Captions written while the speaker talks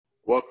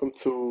Welcome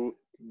to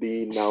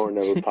the Now or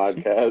Never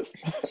podcast.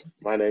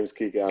 My name is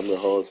Kika. I'm your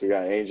host. We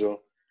got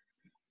Angel.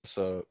 What's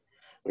up?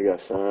 We got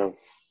Sam.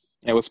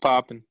 Hey, what's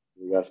poppin'?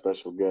 We got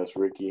special guest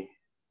Ricky.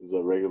 He's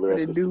a regular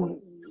What at it this point.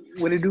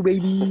 do? What it do,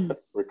 baby?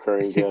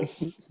 Recurring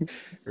guest.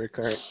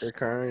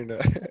 Recurring.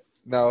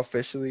 Now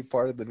officially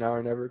part of the Now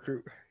or Never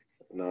crew.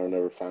 Now or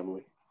Never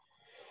family.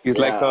 He's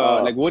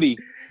like Woody,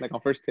 like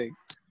on First Take.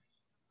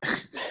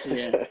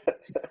 Yeah.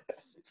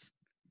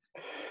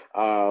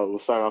 We'll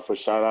start off with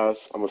shout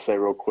outs. I'm gonna say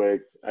real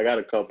quick. I got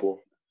a couple.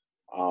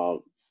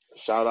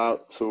 Shout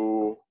out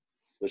to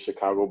the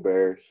Chicago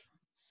Bears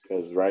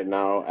because right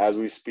now, as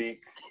we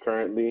speak,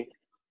 currently,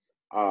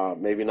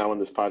 maybe not when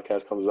this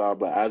podcast comes out,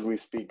 but as we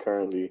speak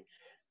currently,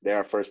 they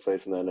are first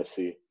place in the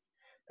NFC,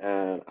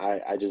 and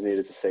I just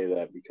needed to say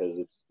that because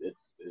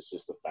it's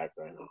just a fact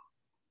right now.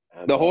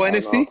 And, The whole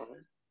NFC?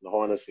 The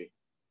whole NFC.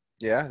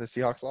 Yeah, the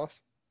Seahawks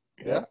lost.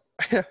 Yeah.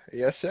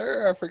 Yes,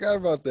 sir. I forgot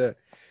about that.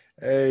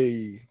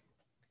 Hey.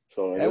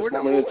 So in Hey, this we're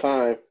moment in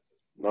time,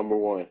 number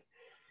one.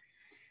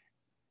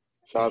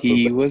 Shout out to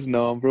He the was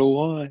number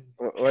one.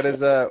 What is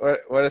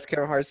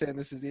Kevin Hart saying?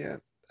 This is the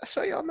end. I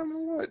saw y'all number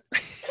one.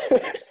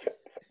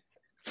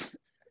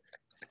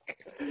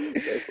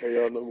 That's why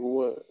y'all number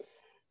one.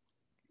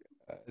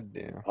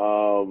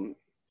 Damn.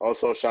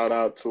 Also, shout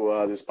out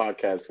to this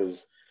podcast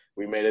because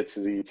we made it to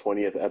the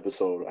 20th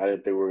episode. I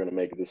didn't think we were gonna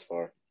make it this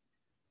far.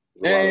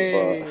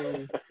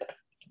 Hey.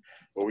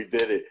 But we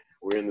did it.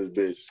 We're in this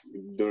bitch.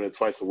 We're doing it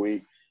twice a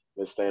week.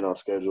 Been staying on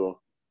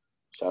schedule.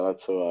 Shout out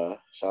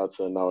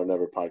to Now or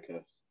Never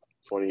podcast.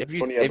 20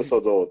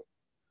 episodes old.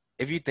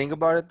 If you think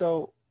about it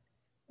though,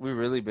 we've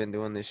really been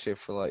doing this shit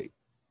for like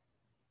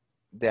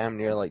damn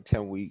near like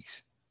 10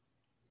 weeks.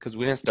 Cause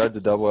we didn't start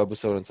the double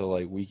episode until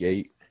like week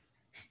 8.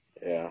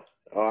 Yeah.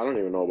 Oh, I don't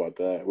even know about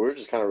that. We were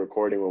just kind of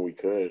recording when we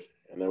could,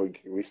 and then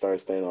we started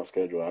staying on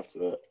schedule after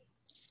that.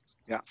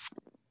 Yeah.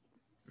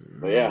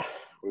 But yeah,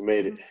 we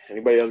made it.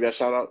 Anybody else got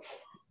shout outs?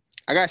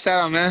 I got a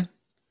shout out, man.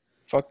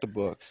 Fuck the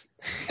books.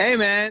 Hey,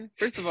 man.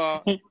 First of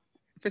all,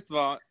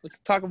 let's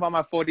talk about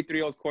my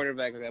 43-year-old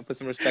quarterback. Man. Put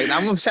some respect.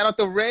 I'm gonna shout out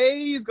the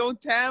Rays. Go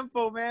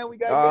Tampa, man. We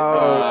got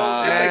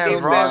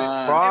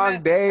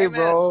Wrong day, Hey, man.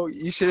 bro.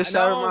 You should have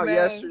shouted him out man.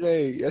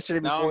 yesterday. Yesterday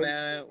No, before.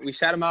 man. We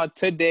shout them out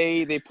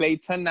today. They play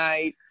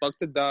tonight. Fuck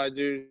the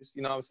Dodgers.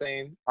 You know what I'm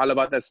saying? All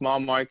about that small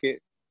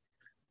market.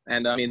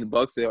 And I mean, the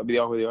Bucks, they'll be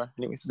all who they are.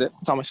 Anyways,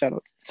 that's all my shout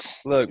outs.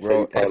 Look, So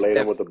bro. you parlayed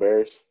them with the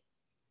Bears.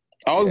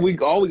 We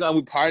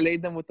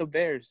parlayed them with the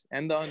Bears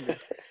and the under.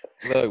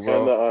 Look, And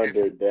bro. the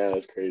under. Damn,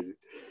 that's crazy.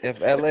 If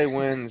LA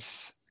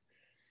wins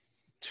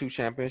 2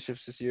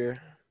 championships this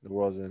year, the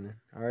world's in.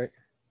 All right.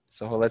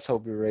 So let's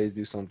hope the Rays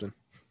do something.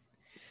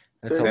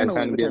 Let's They're hope.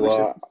 gonna win the Well,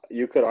 championship.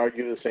 you could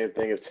argue the same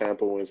thing if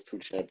Tampa wins 2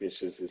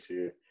 championships this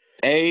year.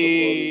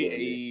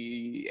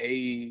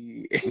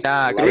 Hey.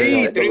 Nah, The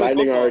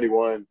Lightning football. already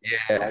won. Yeah.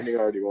 The Lightning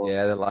already won.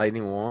 Yeah, the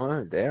Lightning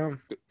won. Damn.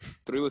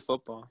 3 with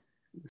football.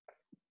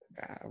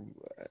 God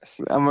bless.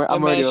 I'm Hey, man,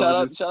 already shout over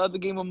out, this. shout out the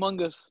game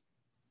Among Us.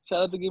 Shout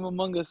out the game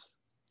Among Us.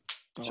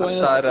 Oh,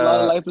 Showing thought, us a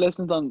lot of life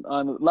lessons on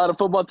a lot of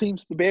football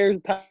teams. The Bears,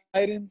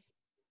 Titans.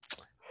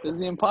 This is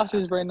the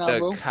imposters right now, The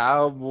bro.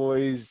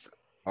 Cowboys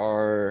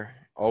are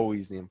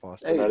always the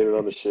imposters. They're Hey. not even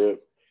on the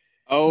ship.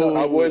 Oh,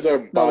 Cowboys are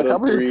No, the bottom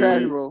Cowboys are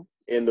trash, 3 bro.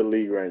 in the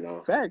league right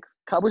now. Facts.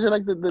 Cowboys are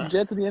like the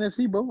Jets of the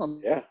NFC, bro. I'm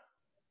Yeah.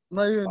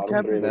 not even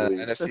Bottom 3 in capping. the The league.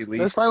 NFC That's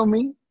least. fine with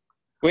me.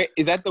 wait,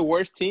 is that the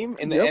worst team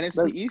in the Yep, NFC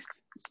that's- East?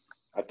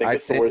 I think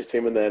it's the worst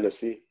team in the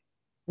NFC.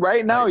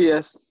 Right now,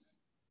 yes.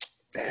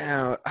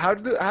 Damn. How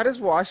does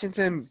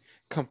Washington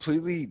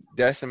completely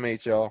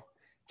decimate y'all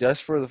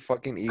just for the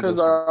fucking Eagles?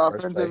 Because to our be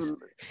first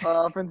place?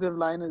 offensive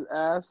line is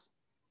ass.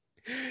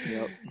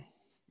 Yep.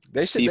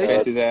 They should.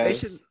 Defense is They ass.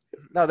 should.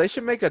 No, they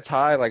should make a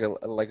tie like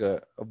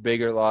a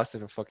bigger loss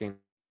than a fucking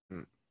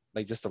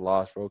like just a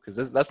loss, bro.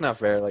 Because that's not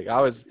fair. Like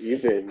how is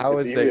Even. How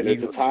It's is the even. It's a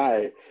Eagles-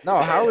 tie. no?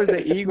 How is the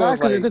Nah, Eagles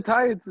because it's a like?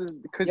 tie.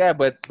 Cause, Yeah,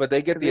 but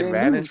they get the they didn't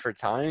advantage lose. for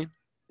tying.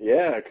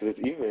 Yeah, because it's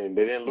even.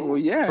 They didn't lose. Well, For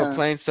yeah.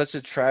 playing such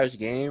a trash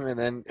game, and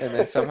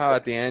then somehow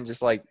at the end,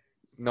 just like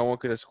no one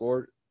could have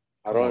scored.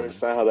 I don't Come on.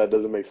 understand how that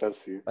doesn't make sense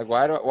to you. Like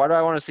why do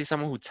I want to see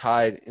someone who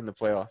tied in the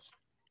playoffs?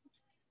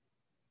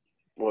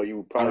 Well,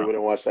 you probably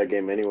wouldn't watch that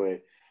game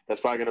anyway. That's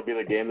probably going to be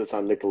the game that's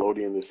on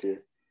Nickelodeon this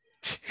year.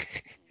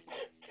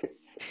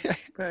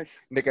 Facts.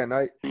 Nick at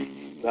night.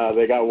 Nah,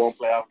 they got one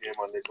playoff game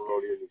on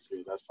Nickelodeon this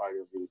year. That's probably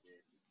going to be the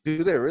game.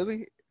 Do they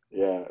really?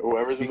 Yeah,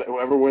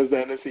 whoever wins the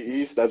NFC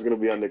East, that's going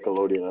to be on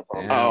Nickelodeon. I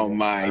promise. Oh Damn.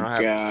 my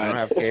I don't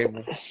have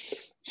cable.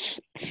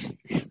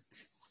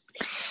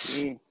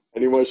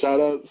 Any more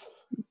shout-outs?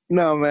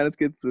 No, man, let's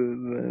get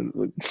to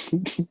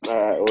All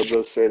right, we'll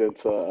go straight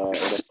into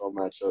NFL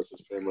matchups.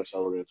 That's pretty much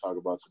all we're going to talk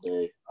about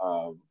today.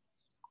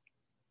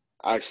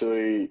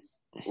 Actually,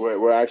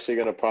 we're actually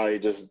going to probably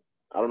just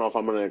 – I don't know if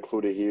I'm going to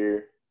include it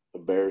here, the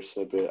Bears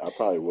snippet. I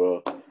probably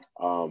will.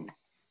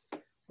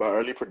 But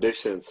early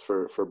predictions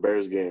for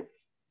Bears game.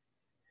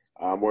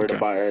 I'm worried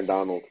about Aaron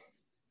Donald.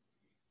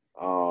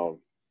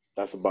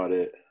 That's about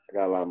it. I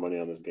got a lot of money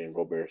on this game.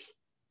 Go Bears.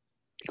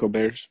 Go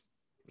Bears.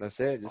 That's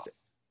it. Just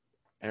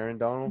Aaron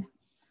Donald.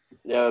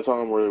 Yeah, that's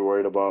all I'm really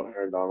worried about.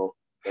 Aaron Donald,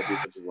 that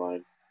defensive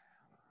line.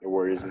 It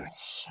worries me.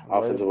 I'm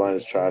worried Offensive about line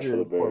is the trash for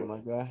injury the report,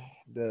 Bears. my guy.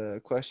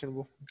 The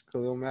questionable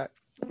Khalil Mack.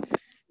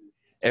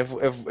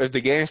 If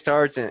the game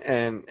starts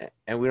and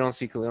we don't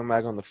see Khalil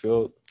Mack on the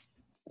field,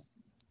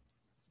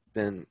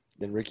 then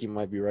Ricky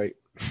might be right.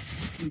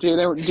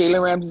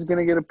 Jalen Ramsey's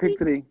gonna get a pick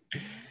today.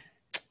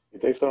 You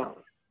think so?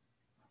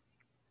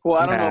 Well,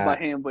 I don't know Nah, about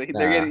him, but nah.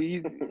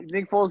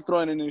 Nick Foles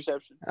throwing an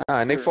interception.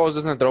 Nick Sure. Foles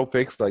doesn't throw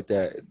picks like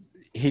that.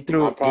 He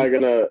threw. I'm probably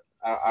gonna.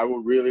 I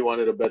would really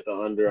wanted to bet the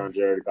under on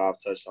Jared Goff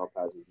touchdown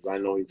passes because I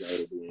know he's not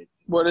able to do anything.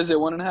 What is it?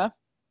 1.5?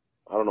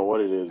 I don't know what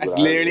it is. That's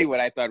but literally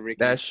what I thought, Ricky.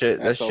 That shit.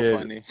 That's That so should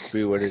funny.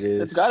 be what it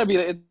is. It's gotta be.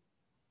 It's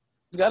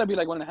gotta be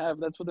like 1.5.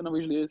 That's what the number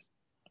usually is.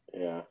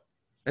 Yeah.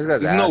 This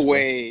guy's There's ass, no bro.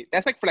 way.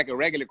 That's like for like a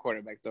regular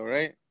quarterback, though,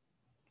 right?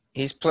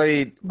 He's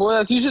played. Boy,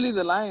 that's usually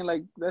the line.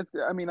 Like that's.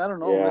 I mean, I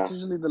don't know. Yeah. That's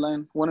usually the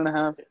line.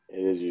 1.5. It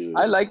is usually.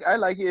 I like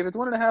it. If it's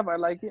 1.5, I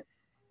like it.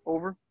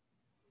 Over.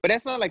 But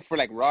that's not like for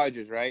like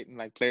Rodgers, right? And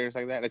like players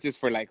like that. That's just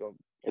for like a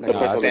It like No, a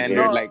depends on the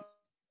standard, game. like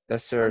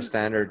That's their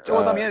standard.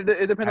 Well, I mean,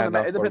 it depends on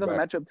handoff it depends on the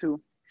quarterback. matchup too.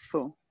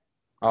 So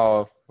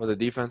Oh, with the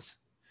defense,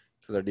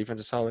 because our defense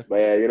is solid. But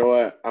yeah, you know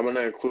what? I'm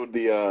gonna include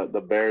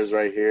the Bears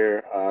right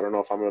here. I don't know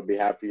if I'm gonna be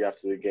happy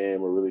after the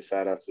game or really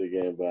sad after the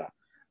game, but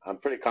I'm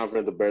pretty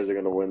confident the Bears are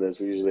gonna win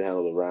this. We usually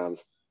handle the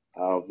Rams.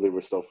 Hopefully,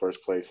 we're still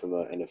first place in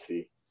the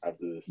NFC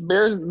after this.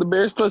 the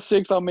Bears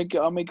 +6. I'll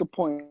make a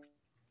point.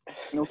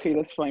 Okay,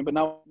 that's fine. But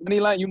now money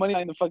line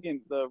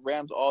the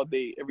Rams all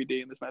day, every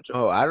day in this matchup.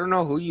 Oh, I don't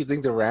know who you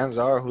think the Rams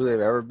are, who they've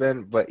ever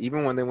been, but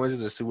even when they went to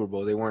the Super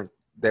Bowl, they weren't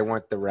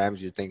the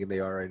Rams you're thinking they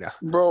are right now.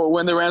 Bro,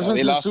 when the Rams No, went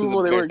they to the lost to Super the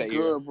Bowl, they were Bears that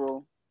year. good,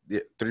 bro. Yeah,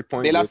 3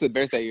 points. they lost to the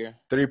Bears that year.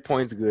 3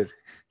 points good.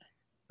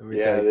 Let me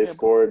Yeah, tell you.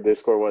 they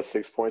scored what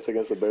 6 points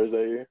against the Bears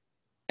that year?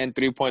 And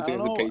 3 points I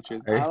don't against the know.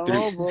 Patriots. I don't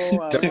know, bro.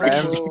 I don't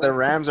know, The bro.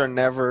 Rams are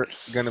never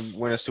gonna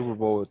win a Super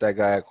Bowl with that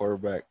guy at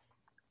quarterback.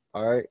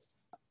 All right.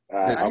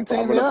 I ain't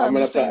saying they are. I'm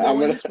just saying they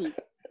won this week.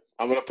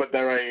 I'm gonna put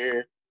that right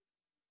here,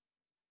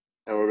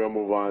 and we're gonna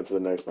move on to the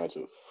next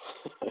matchup.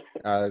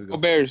 Let's Go go.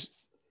 Bears.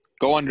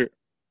 Go under.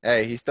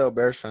 Hey, he's still a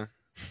Bears fan.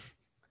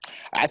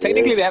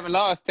 Technically, they haven't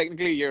lost.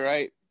 Technically, you're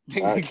right.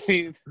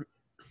 Technically.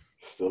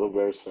 Still a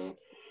Bears fan.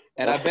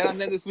 And I bet on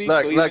them this week.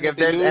 Look, so even if they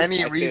there's lose, any I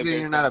stay a reason Bears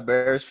you're not a fan.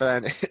 Bears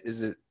fan,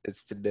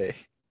 it's today.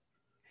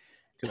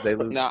 Because they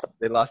lose. No.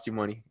 They lost you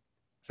money,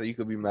 so you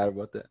could be mad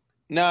about that.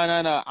 No.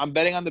 I'm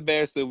betting on the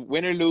Bears. So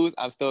win or lose,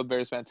 I'm still a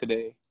Bears fan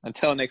today.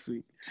 Until next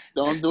week.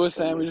 Don't do it,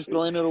 Sam. You're just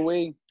throwing it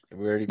away.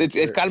 We already. It's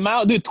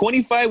calmao, dude.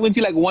 25 wins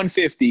you like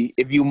 150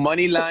 if you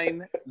money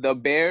line the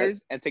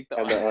Bears and take the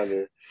And the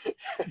under.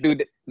 under.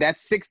 Dude,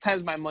 that's 6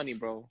 times my money,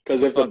 bro.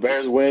 Because if the Fuck.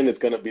 Bears win, it's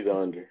gonna be the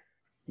under.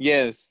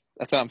 Yes,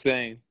 that's what I'm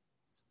saying.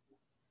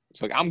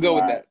 So like, I'm good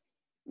with that.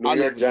 New I'll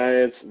York live.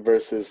 Giants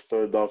versus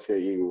Philadelphia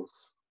Eagles.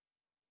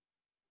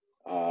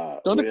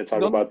 We didn't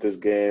talk about this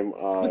game.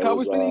 The It Cowboys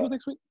was, play the Eagles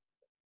next week?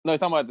 No, it's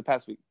talking about the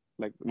past week,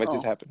 like what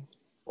just Oh. happened.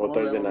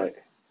 Thursday night.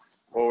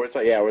 Well, we're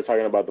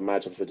talking about the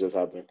matchups that just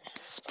happened.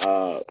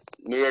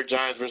 New York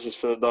Giants versus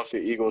Philadelphia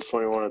Eagles,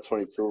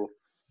 21-22.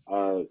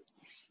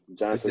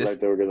 Giants Is looked this- like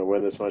they were gonna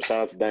win this one.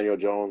 Shout out to Daniel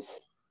Jones.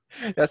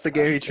 That's the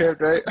game he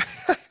tripped, right?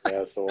 Yeah,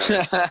 that's the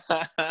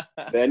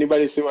one. Did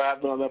anybody see what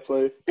happened on that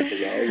play? 'Cause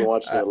I wasn't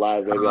watching it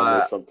live. Maybe I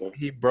missed something.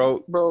 He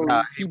broke, Bro, he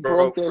he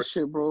broke that for-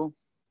 shit, bro.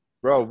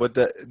 bro. But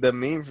the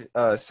meme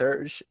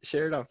Serge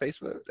shared on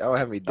Facebook, that would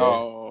have me dead.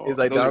 Oh, He's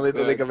like, the those are only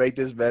thing they good. can make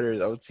this better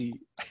is OT.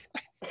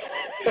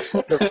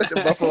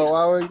 the Buffalo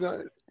Wild Wings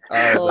on it.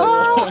 I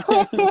was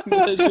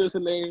That shit was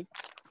hilarious.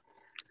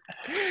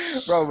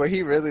 like, bro, but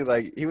he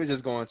really he was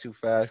just going too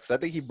fast. 'Cause I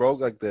think he broke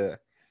like the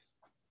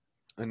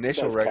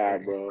initial That's record.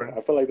 cap, bro.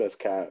 I feel like that's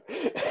cap.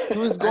 He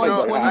was I going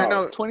know, 20, I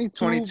know. 22,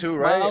 22,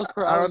 right? miles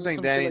per I hour don't or think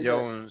some Danny shit like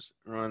that. Jones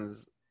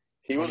runs.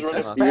 He was 22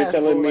 running. miles. You're Fast,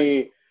 telling bro,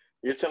 me.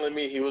 You're telling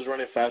me he was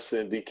running faster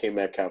than DK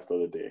Metcalf the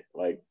other day,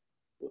 like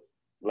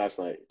last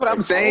night. What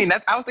I'm saying,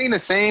 that I was thinking the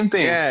same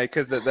thing. Yeah,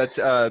 because the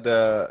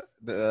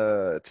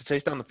to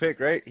chase down the pick,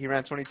 right? He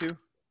ran 22.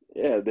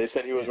 Yeah, they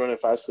said he was running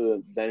faster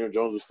than Daniel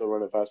Jones was still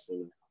running faster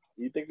than.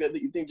 You think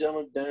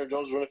Daniel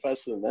Jones was running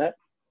faster than that?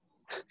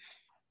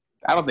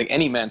 I don't think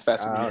any man's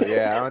faster than you.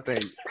 Yeah, I don't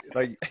think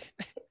like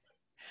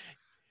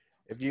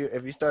if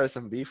you started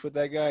some beef with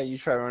that guy, you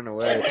try to run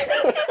away,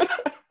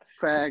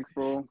 Facts,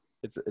 bro.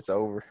 it's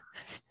over.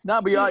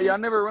 Nah, but y'all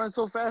never run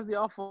so fast.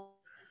 Y'all fall.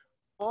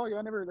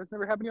 Y'all never. That's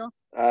never happened, to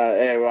y'all.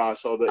 Hey, wow.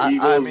 So the I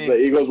Eagles, mean- the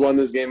Eagles won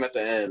this game at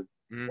the end,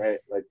 Mhm. right?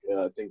 Like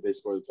I think they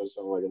scored a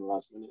touchdown like in the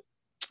last minute.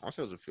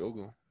 Also, it was a field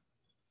goal.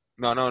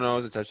 No, it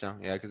was a touchdown.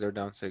 Yeah, because they were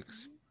down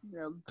 6.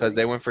 Yeah. Because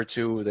they went for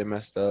 2, they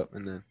messed up,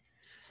 and then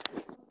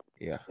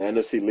yeah. The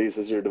NFC leads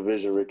is your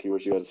division, Ricky.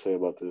 What you got to say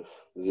about this?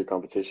 This is your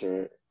competition,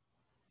 right?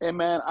 Hey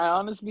man, I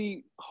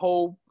honestly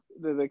hope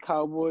that the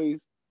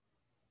Cowboys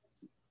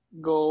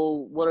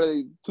go. What are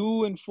they?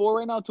 2-4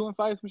 right now?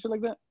 2-5, some shit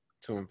like that.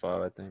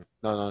 2-5, I think.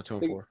 No,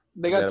 2-4.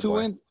 They Is that got a 2 bye?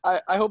 wins.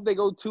 I hope they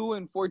go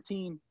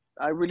 2-14.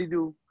 I really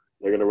do.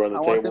 They're gonna run the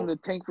I table. want them to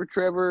tank for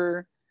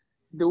Trevor,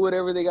 do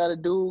whatever they got to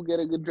do, get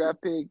a good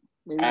draft pick,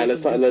 Maybe All right, get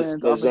let's some let's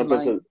defense, jump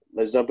offensive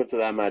line. into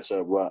that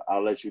matchup. Well,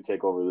 I'll let you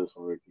take over this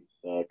one,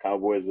 Ricky.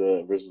 Cowboys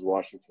versus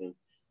Washington,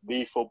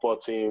 the football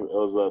team. It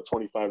was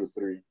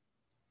 25-3.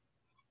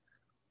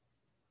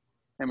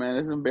 Hey man,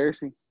 it's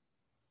embarrassing.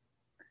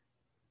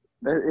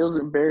 It was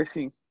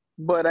embarrassing.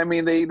 But I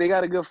mean, they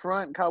got a good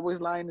front. Cowboys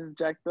line is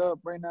jacked up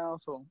right now,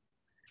 so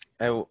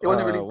Hey, it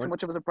wasn't really too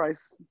much of a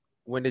surprise.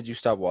 when did you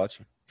stop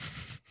watching?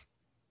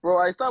 Bro,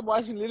 I stopped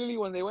watching literally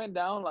when they went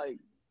down. Like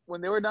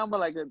when they were down by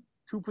like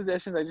 2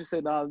 possessions, I just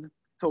said, "Nah,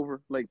 it's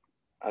over." Like,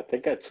 I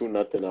think at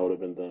 2-0, I would have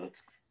been done.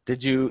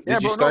 Did you yeah,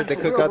 bro, no, start the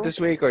for real, cookout bro. this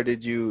week, or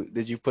did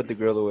you put the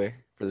grill away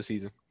for the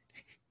season?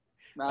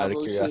 Nah, Out of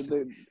bro, shit.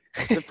 curiosity.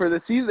 For the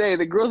season, hey,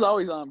 the grill's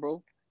always on,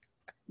 bro.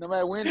 No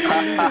matter when,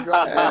 lose or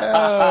drop, bro.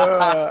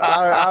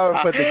 I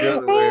would put the grill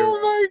away, bro.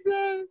 Oh my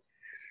god.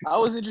 I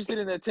was interested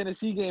in that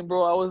Tennessee game,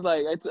 bro. I was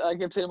like, I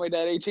kept telling my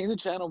dad, "Hey, change the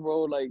channel,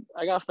 bro. Like,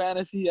 I got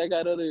fantasy, I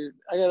got other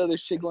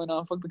shit going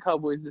on. Fuck the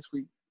Cowboys this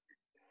week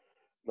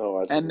No, I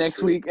and think it's next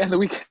true. week and the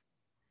week."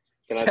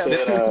 Can I Yeah, say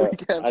it? the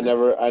week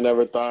after. I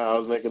never thought I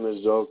was making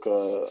this joke.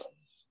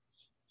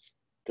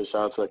 Cause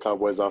shout out to the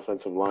Cowboys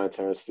offensive line,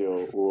 Terrence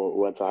Steele, who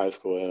went to high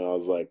school, and I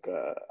was like,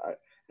 I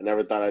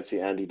never thought I'd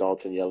see Andy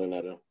Dalton yelling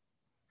at him.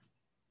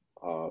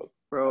 I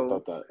Bro.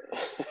 thought that.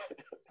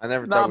 I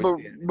never Nah, thought but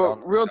we'd see Andy but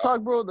Dalton. real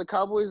talk, bro. The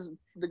Cowboys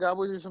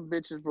are some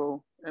bitches,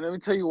 bro. And let me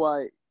tell you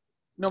why.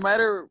 No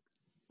matter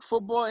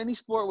football, any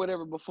sport,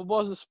 whatever, but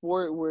football is a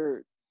sport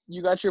where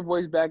you got your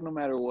boys back no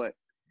matter what.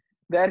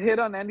 That hit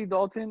on Andy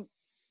Dalton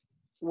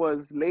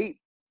was late,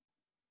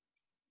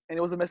 and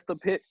it was a messed up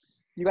hit.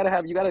 You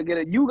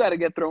gotta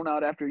get thrown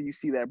out after you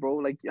see that, bro.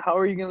 Like, how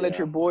are you gonna let Yeah.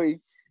 your boy,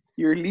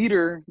 your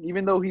leader,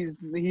 even though he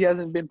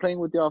hasn't been playing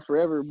with y'all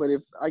forever, but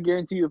if I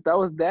guarantee you, if that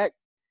was Dak,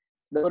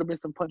 there would have been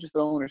some punches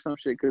thrown or some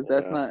shit, because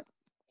that's Yeah. not.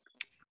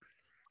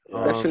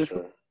 Yeah, That for shit is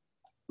sure.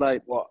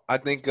 like. Well, I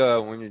think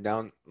when you're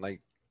down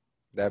like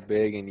that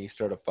big and you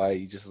start a fight,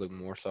 you just look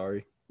more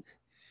sorry.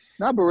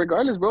 No, but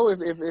regardless, bro, if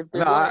No,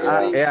 they're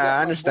going, if they I got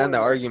my understand boy,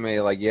 the like,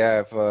 argument. Like,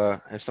 yeah,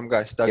 if some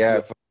guy stuck you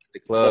at the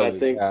But I club,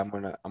 think yeah, I'm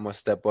gonna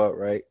step up,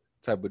 right?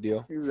 Type of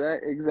deal.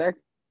 exactly.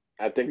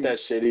 I think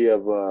that's shitty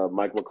of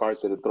Mike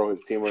McCarthy to throw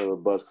his team under the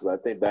bus, because I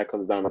think that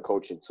comes down to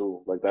coaching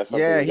too. Like, that's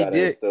something Yeah, you he gotta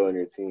did. instill in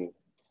your team.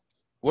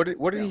 What did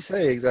Yeah. he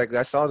say exactly?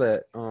 I saw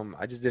that.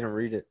 I just didn't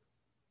read it.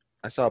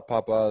 I saw it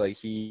pop out. Like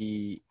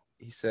he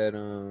said,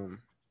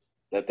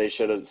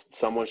 That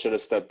someone should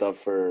have stepped up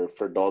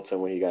for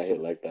Dalton when he got hit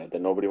like that.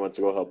 That nobody went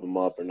to go help him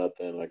up or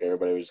nothing. Like,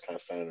 everybody was just kind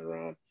of standing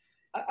around.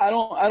 I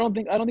don't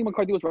think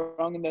McCarthy was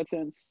wrong in that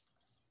sense.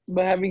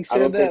 But having I said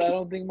don't that, think I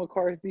don't think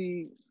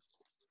McCarthy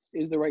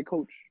is the right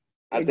coach.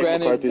 I think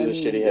Granted, McCarthy's I a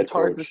shitty mean, head it's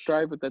hard to coach.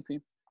 strive with that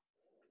team.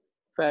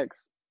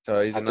 Facts.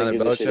 so he's I think another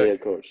he's a shitty Belichick.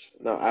 head coach.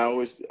 No, I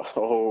always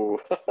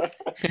What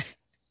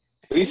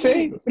do you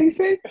say? What do you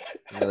say?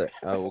 Another.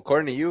 Well,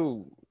 according to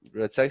you,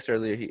 the text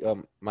earlier,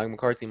 Mike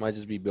McCarthy might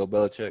just be Bill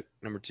Belichick,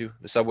 number 2,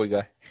 the Subway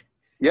guy.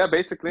 Yeah,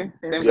 basically.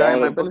 Hey, Same Do y'all guy.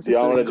 want to Belichick's the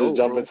GOAT, bro.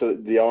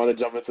 do y'all want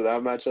to jump into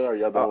that matchup, or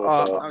y'all done with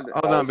I'm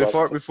Hold on. Dallas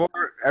Washington? Before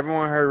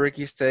everyone heard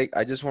Ricky's take,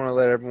 I just want to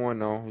let everyone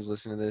know who's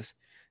listening to this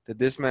that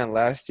this man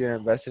last year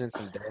invested in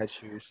some dad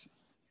shoes,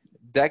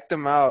 decked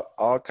them out,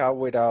 all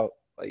cowboyed out,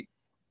 like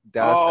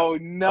Dallas Oh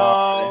no.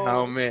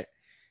 helmet,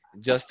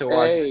 just to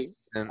watch Hey, this.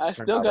 And I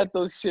turn still out got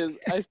those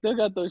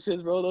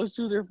shits. Bro. Those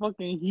shoes are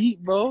fucking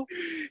heat, bro.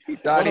 he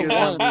thought he was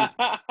gonna 101.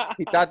 be.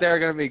 He thought they were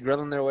gonna be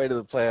grilling their way to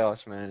the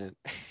playoffs, man.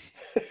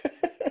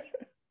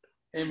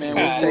 Hey man, And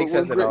this take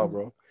says it all,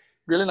 bro.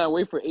 grilling our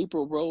way for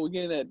April, bro. We're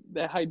getting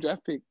that high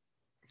draft pick.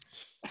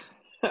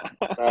 All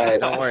Hey, right.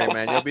 don't worry,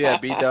 man. You'll be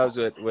at B Dubs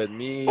with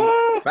me.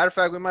 Matter of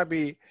fact, we might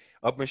be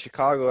up in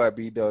Chicago at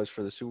B Dubs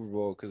for the Super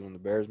Bowl because when the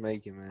Bears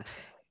make it, man.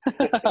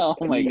 Oh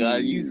my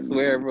god, you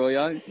swear, bro.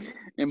 Y'all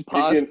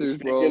imposters,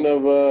 Speaking bro.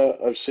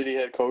 of shitty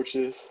head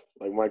coaches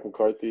like Mike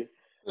McCarthy,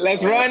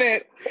 Let's run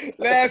it.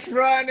 Let's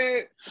run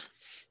it.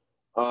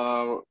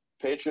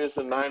 Patriots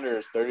and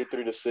Niners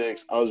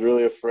 33-6. I was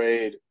really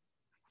afraid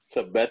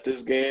to bet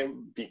this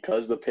game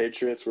because the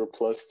Patriots were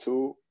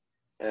 +2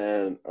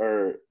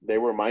 or they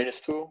were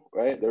 -2,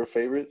 right? They were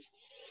favorites.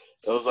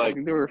 It was I like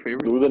think they were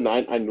favorites.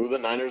 I knew the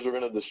Niners were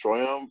gonna destroy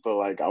them, but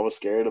like I was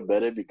scared to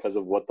bet it because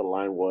of what the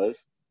line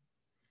was,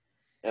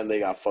 and they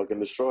got fucking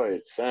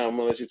destroyed. Sam, I'm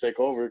gonna let you take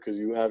over because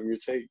you have your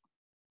take.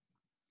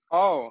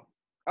 Oh,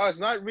 it's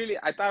not really.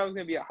 I thought it was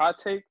gonna be a hot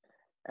take,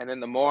 and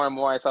then the more and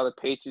more I saw the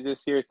Patriots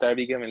this year, it started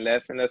becoming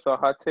less and less of a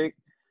hot take.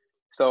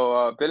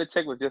 So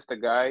Belichick was just a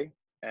guy,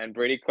 and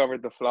Brady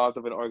covered the flaws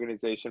of an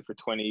organization for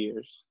 20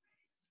 years.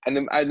 And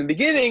then at the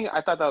beginning, I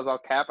thought that was all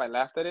cap. I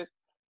laughed at it,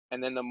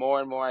 and then the more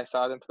and more I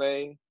saw them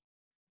play,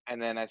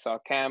 and then I saw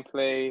Cam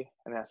play,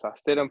 and then I saw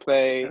Stidham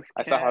play. That's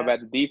I saw how cap.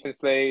 bad the defense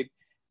played,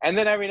 and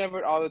then I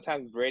remembered all the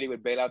times Brady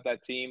would bail out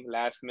that team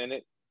last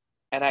minute.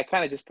 And I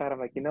kind of just thought, I'm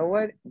like, you know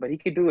what? But he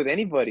could do it with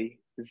anybody.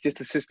 It's just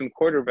a system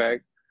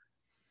quarterback.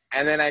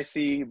 And then I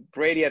see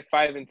Brady at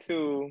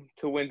 5-2,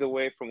 2 wins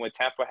away from what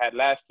Tampa had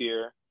last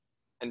year,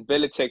 and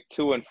Belichick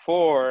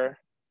 2-4.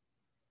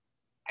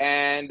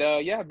 And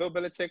Bill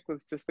Belichick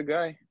was just a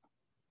guy.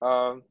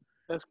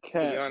 That's be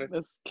Cap. honest.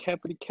 That's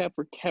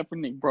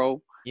Kaepernick,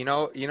 bro. You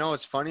know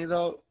what's funny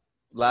though?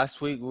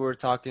 Last week we were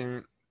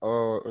talking,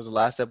 or it was the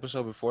last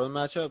episode before the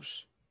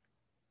matchups,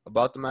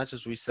 about the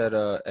matchups. We said,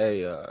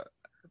 hey,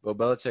 Bill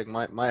Belichick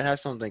might have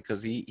something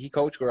because he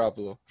coached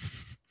Garoppolo,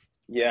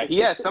 Yeah, he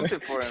has something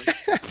for him.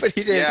 but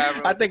he didn't. Yeah,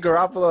 bro. I think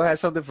Garoppolo has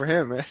something for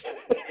him, man.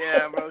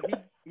 Yeah, bro.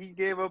 He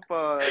gave up He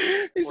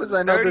was says, it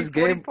 "I know 30, this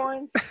 40 game.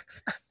 points.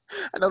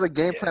 I know the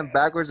game plan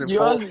backwards and You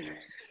forward."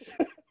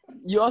 also,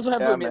 you also have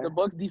to Yeah, admit man. the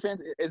Bucks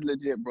defense is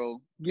legit, bro.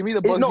 Give me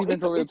the Bucks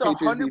defense over the It's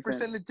Patriots 100%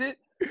 defense. legit.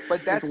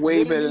 But that's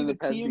way better literally than the the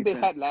Pats team they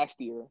defense. had last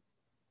year,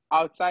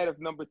 outside of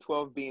number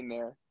 12 being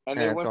there, and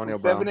they And went Antonio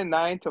from Brown.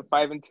 7-9 to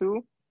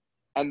 5-2.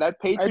 And that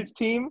Patriots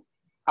team,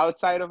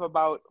 outside of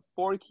about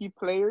 4 key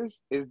players,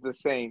 is the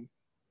same.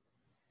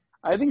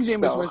 I think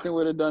Jameis So- Winston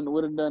would have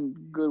done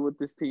good with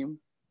this team.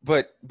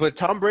 But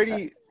Tom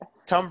Brady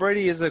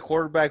is a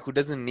quarterback who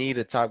doesn't need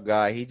a top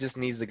guy. He just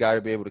needs the guy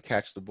to be able to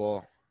catch the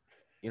ball.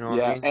 You know what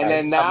Yeah, I mean? and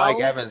then He's got Mike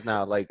now- Evans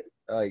now. Like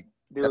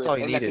Dude, that's all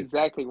he and needed. that's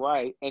exactly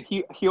why. And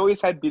he always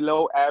had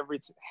below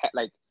average,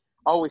 like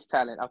always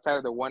talent outside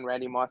of the one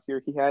Randy Moss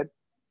year he had.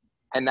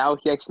 And now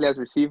he actually has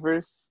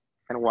receivers.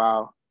 And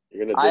wow,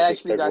 You're gonna I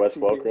actually disrespect got Wes to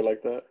Welker hear-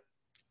 like that?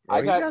 Bro,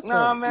 I he's got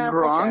some. man.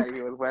 Gronk? Fuck out of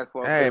here with Wes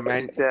Welker. Hey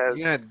man, Bitches. you're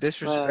gonna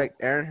disrespect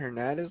Aaron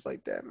Hernandez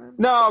like that, man?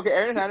 No, okay.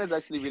 Aaron Hernandez is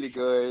actually really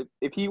good.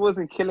 If he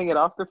wasn't killing it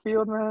off the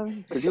field,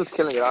 man, because he was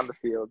killing it on the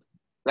field.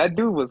 That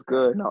dude was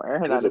good. No,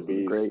 Aaron He's a Hernandez was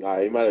beast. great. Nah,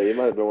 he might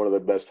have been one of the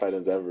best tight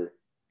ends ever.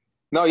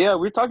 No, yeah,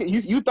 we're talking.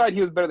 You thought he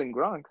was better than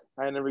Gronk.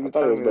 I never I you thought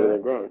he telling was me better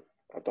that. than Gronk.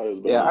 I thought he was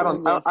better Yeah, than I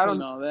Gronk. don't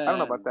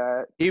know about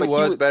that. He But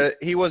was better.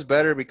 He was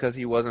better because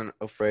he wasn't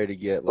afraid to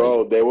get like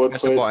Bro, they would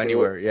catch the ball put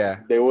anywhere. Yeah.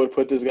 they would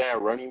put this guy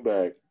at running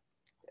back.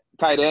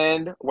 tight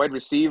end, wide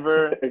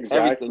receiver, Exactly,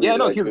 everything. Yeah,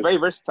 no, like he was this- very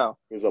versatile.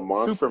 He was a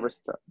monster. Super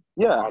versatile.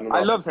 Yeah, On and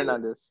I off love the field.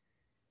 Hernandez.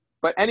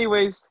 But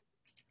anyways,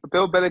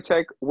 Bill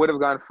Belichick would have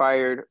gotten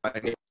fired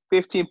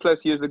 15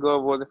 plus years ago if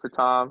it wasn't for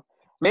Tom.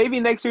 Maybe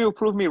next year he'll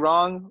prove me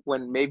wrong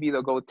when maybe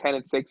they'll go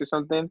 10-6 or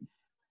something.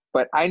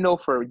 But I know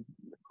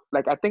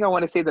I think I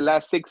want to say the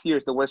last 6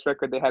 years, the worst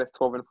record they had is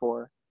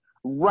 12-4.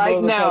 Right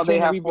Bro, the now Pats are they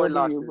in a have 4 rebuilding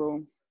losses. year,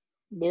 bro.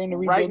 They're in a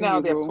rebuilding Right now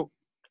year, they have. bro.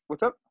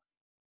 What's up?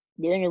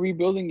 They're in a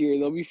rebuilding year.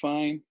 They'll be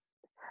fine.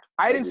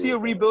 I didn't agree see a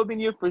with that. rebuilding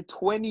year for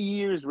 20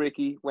 years,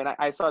 Ricky, when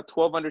I saw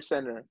 12 under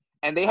center.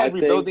 And they I had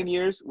think- rebuilding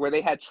years where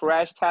they had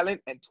trash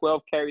talent and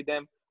 12 carried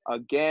them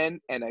again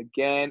and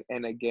again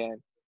and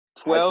again.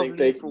 12 I think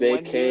leads for they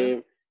 1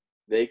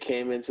 year.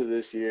 came into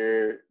this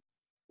year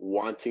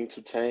wanting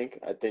to tank.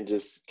 I think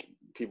just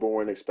people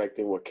weren't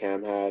expecting what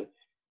Cam had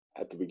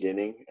at the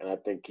beginning, and I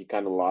think he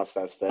kind of lost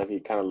that step. He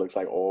kind of looks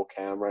like old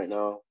Cam right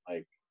now.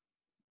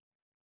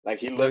 Like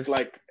he looked Looks-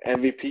 like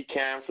MVP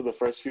Cam for the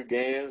first few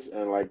games,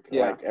 and like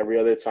Yeah. every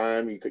other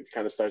time, you could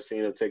kind of start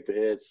seeing him take the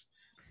hits,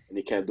 and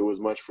he can't do as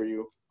much for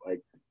you.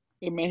 Like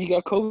Hey, man, he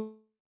got COVID,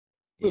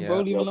 Yeah. bro.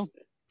 he Leave him also, alone.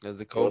 There's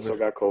the he also COVID.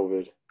 got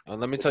COVID. Let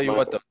me It's tell you not-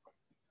 what though.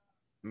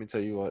 Let me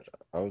tell you what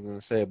I was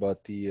gonna say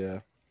about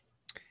the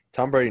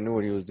Tom Brady knew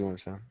what he was doing,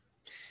 son.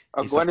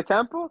 He Going to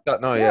Tampa?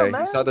 No, Yeah, yeah,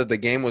 man. he saw that the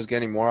game was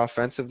getting more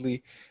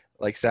offensively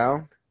like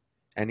sound,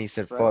 and he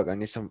said, Right.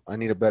 "Fuck, I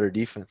need a better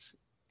defense,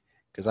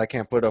 because I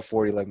can't put up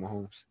 40 like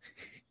Mahomes.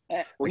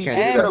 Well, he can't did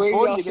do And that. put up Brady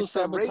 40 also against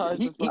the Raiders.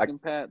 sabotaged the fucking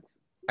Pats.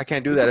 I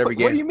can't do that every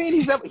game." What do you mean?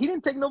 He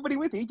didn't take nobody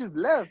with him. He just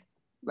left.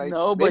 Like,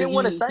 No, they but didn't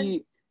want to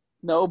sign.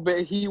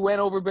 but he went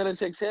over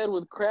Belichick's head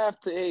with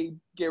Kraft to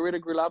get rid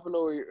of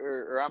Garoppolo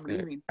or I'm Yeah.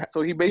 leaving.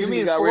 So he You basically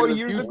mean got 4 rid of the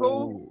years future.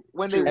 ago Ooh.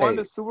 when they Hey. won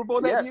the Super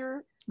Bowl that Yeah.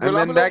 year? And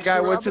then that guy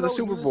went to the Garoppolo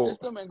Super knew the Bowl.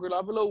 system, and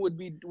Garoppolo would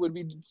be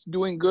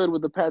doing good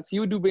with the Pats. He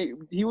would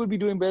be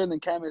doing better than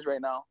Cam is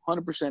right now,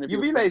 100%. You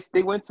realize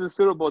they went to the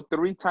Super Bowl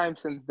 3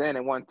 times since then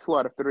and won 2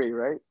 out of 3,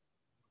 right?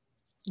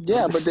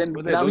 Yeah, but then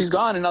But they now lose he's to-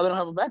 gone, and now they don't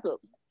have a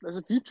backup. That's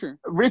the future.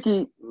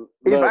 Ricky,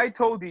 if Look, I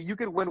told you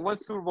could win 1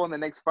 Super Bowl in the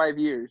next 5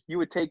 years, you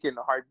would take it in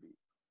a heartbeat.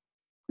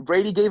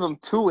 Brady gave him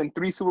 2 and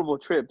 3 Super Bowl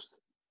trips.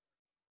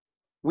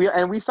 We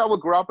saw what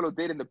Garoppolo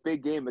did in the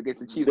big game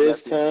against the Chiefs.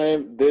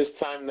 this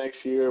time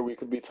next year, we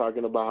could be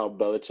talking about how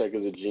Belichick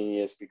is a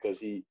genius because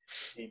he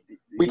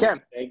We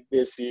can. tanked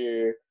this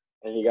year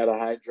and he got a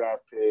high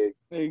draft pick.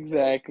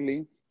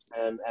 Exactly.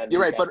 And You're he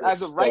right, got but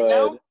this as of right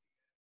now,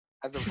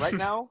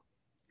 stud.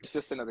 it's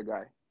just another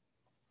guy.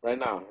 Right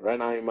now,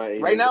 he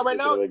might. Right now,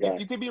 another guy.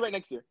 you could be right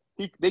next year.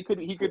 He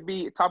could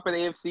be top of the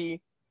AFC,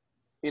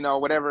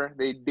 whatever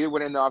they did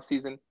within the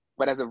offseason.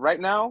 But as of right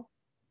now,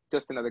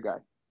 just another guy.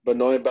 But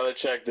knowing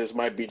Belichick, this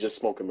might be just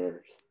smoke and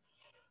mirrors.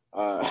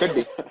 Could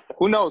be.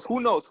 Who knows?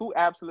 Who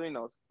absolutely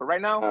knows? But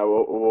right now,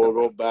 we'll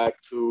go back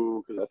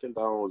to because I think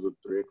that one was a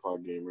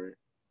 3:00 game, right?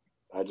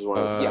 I just want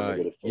to see. I'm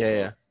gonna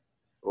yeah.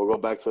 We'll go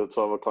back to the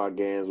 12:00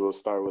 games. We'll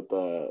start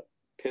with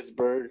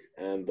Pittsburgh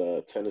and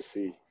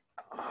Tennessee.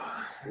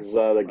 This is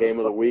the game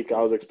of the week.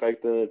 I was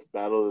expecting it,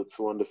 battle of the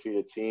 2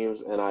 undefeated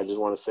teams, and I just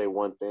want to say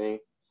one thing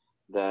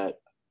that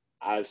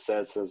I've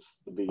said since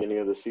the beginning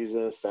of the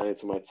season, standing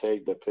to my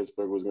take, that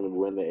Pittsburgh was going to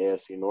win the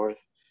AFC North,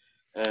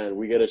 and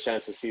we get a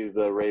chance to see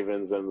the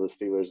Ravens and the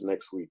Steelers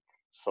next week.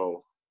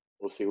 So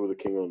we'll see who the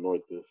king of the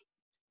North is.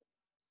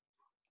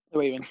 The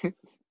Ravens.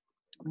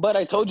 But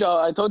I told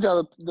y'all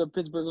the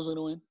Pittsburgh was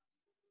gonna win.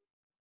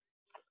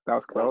 That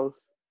was close.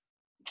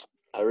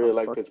 I really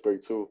like fuck.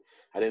 Pittsburgh too.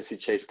 I didn't see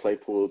Chase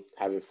Claypool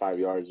having 5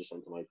 yards or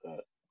something like that.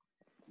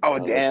 Oh, I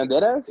like damn. Pittsburgh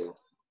Did us? too.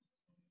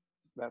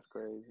 That's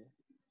crazy.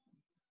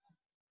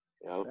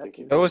 Yeah, I don't think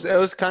he. It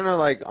was kind of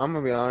like, I'm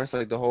gonna be honest,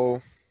 like the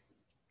whole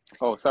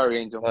Oh, sorry,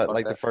 Angel.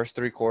 like the first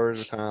 3 quarters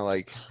were kind of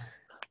like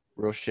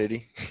real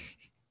shitty.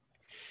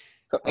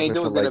 So Up Angel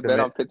was until going to like the bet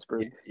mid, on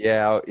Pittsburgh.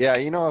 yeah.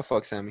 You know what?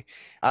 Fuck Sammy.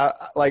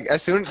 Like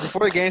as soon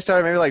before the game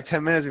started, maybe like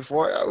 10 minutes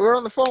before, we were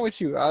on the phone with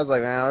you. I was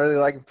like, man, I really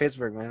like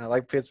Pittsburgh, man. I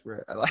like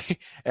Pittsburgh. Yeah, I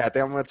think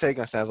I'm gonna take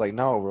us. I was like,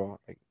 no, bro.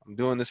 Like I'm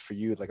doing this for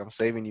you. Like I'm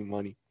saving you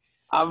money.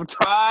 I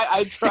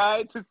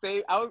tried to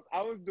say I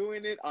was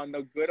doing it on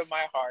the good of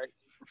my heart.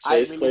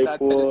 Chase I really thought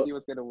Claypool. Tennessee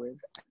was gonna win.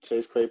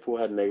 Chase Claypool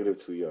had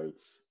 -2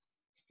 yards.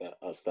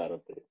 Stat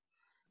up there.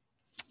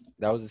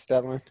 That was the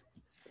stat line.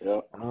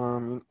 Yep.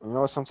 You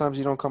know, sometimes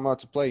you don't come out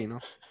to play. You know.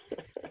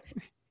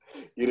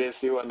 You didn't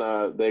see when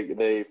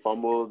they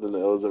fumbled and it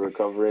was a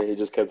recovery. He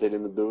just kept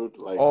hitting the dude.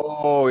 Like.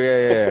 Oh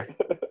yeah.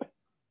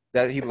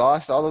 That he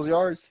lost all those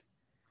yards.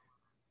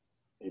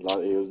 He was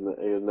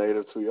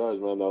 -2 yards,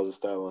 man. That was a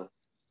stat line.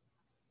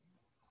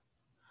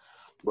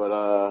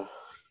 But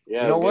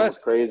yeah, You know the game what? was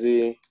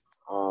crazy.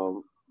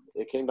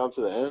 It came down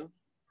to the end.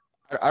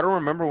 I don't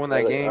remember when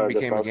that game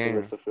became a Gostkowski game.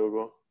 missed the field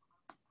goal.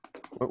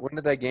 When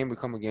did that game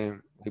become a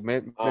game? Like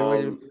maybe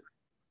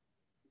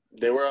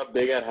They were up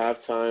big at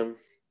halftime,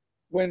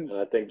 When and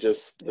I think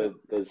just the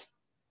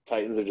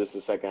Titans are just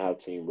a second half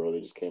team, bro.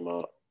 They just came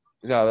out.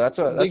 no, that's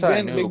what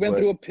I knew. Big Ben but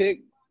threw a pick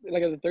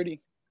like at the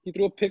 30. He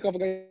threw a pick off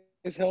a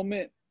guy's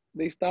helmet.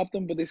 They stopped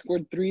him, but they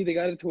scored 3. They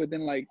got it to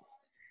within like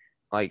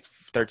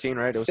 13,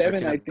 right? It was 7,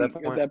 13 I at that think,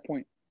 point. at that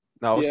point.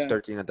 No, it was Yeah.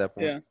 13 at that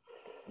point. Yeah.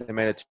 They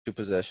made it 2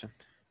 possession.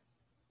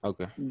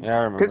 Okay. Yeah,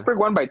 I remember. Pittsburgh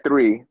won by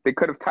 3. They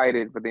could have tied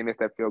it, but they missed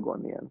that field goal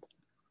in the end.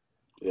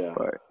 Yeah.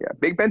 But yeah,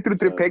 Big Ben threw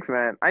 3 picks,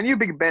 man. I knew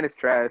Big Ben is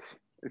trash.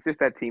 It's just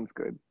that team's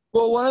good.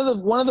 Well, one of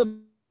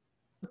the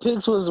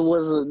picks was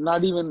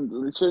not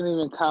even, it shouldn't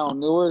even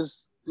count. It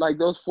was like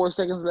those 4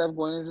 seconds left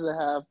going into the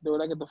half. They were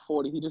like at the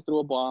 40. He just threw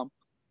a bomb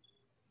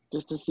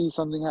just to see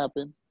something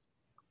happen.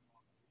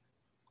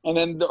 And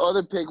then the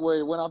other pick where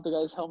it went off the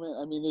guy's helmet.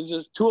 I mean, it's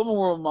just 2 of them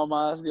were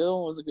mamas. The other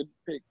one was a good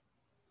pick.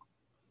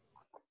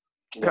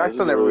 I this still was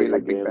a never really good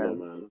liked Big game, Ben.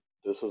 though, man.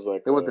 This was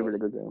like It was a really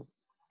good game.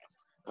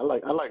 I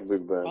like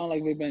Big Ben. I don't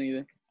like Big Ben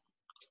either.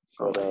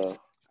 But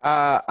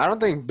I don't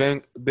think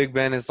Big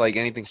Ben is like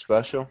anything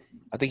special.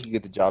 I think he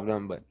get the job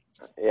done, but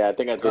yeah, I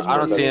think at this I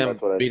don't point, see him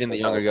that's what beating the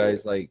that's how I younger feel.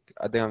 guys. Like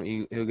I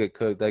think he'll get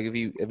cooked. Like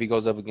if he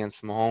goes up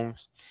against Mahomes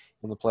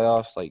in the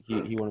playoffs, like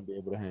he wouldn't be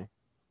able to hang,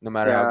 no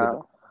matter how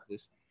good. The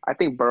is. I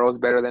think Burrow's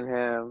better than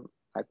him.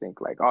 I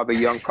think like all the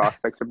young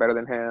prospects are better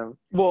than him.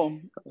 Well,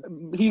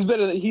 he's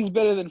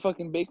better than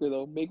fucking Baker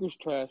though. Baker's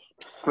trash.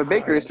 But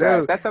Baker is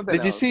trash. Dude, That's something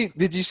else.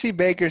 Did you see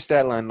Baker's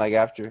stat line like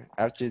after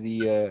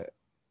the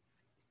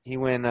he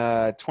went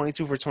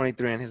 22 for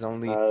 23 and his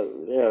only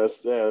Let's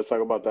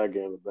talk about that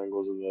game. The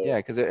Bengals and the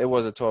because it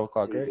was at 12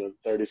 o'clock, right?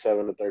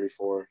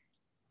 37-34.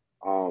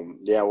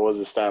 What was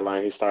the stat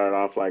line? He started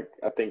off like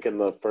I think in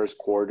the first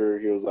quarter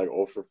he was like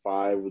 0 for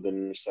 5 with an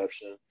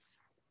interception,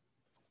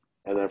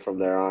 and then from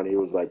there on he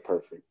was like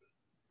perfect.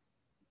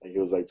 Like he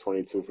was like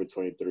 22 for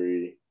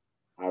 23,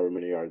 however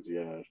many yards he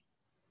had.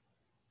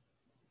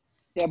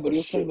 Yeah, but he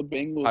was from the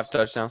Bengals. 5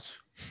 touchdowns.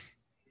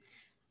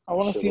 I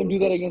want to see him do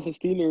that against the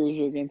Steelers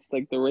or against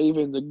like the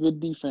Ravens, a good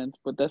defense,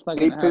 but that's not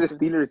going They to play happen.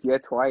 the Steelers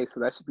yet twice, so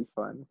that should be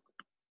fun.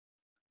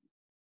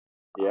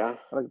 Yeah,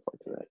 I look forward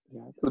to that.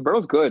 Yeah, the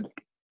Burrow's good.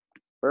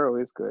 Burrow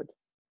is good.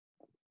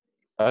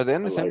 Are they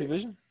in the I same like it.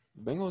 division?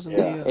 Bengals in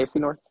Yeah. the AFC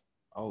North.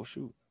 oh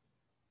shoot.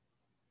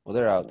 Well,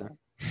 they're out then.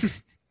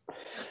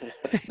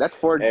 That's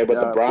 4. Hey, but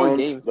the 4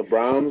 games.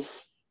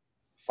 Browns,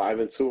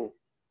 5-2.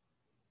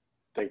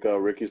 I think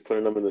Ricky's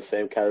putting them in the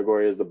same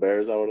category as the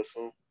Bears. I would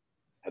assume.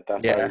 At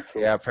that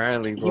 5-2. Yeah,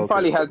 apparently. He Bro,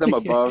 probably 'cause- has them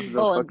above the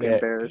Oh, fucking yeah.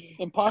 Bears.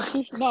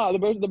 Imposters? No,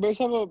 the Bears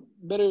have a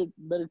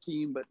better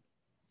team, but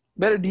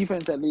better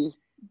defense at least.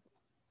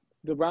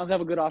 The Browns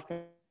have a good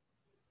offense,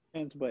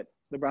 but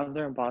the Browns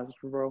are imposters,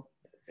 bro.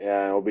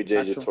 Yeah, and OBJ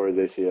That's just true. tore his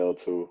ACL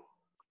too.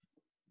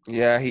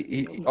 Yeah,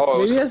 he oh,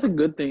 it was Maybe that's a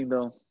good thing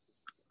though.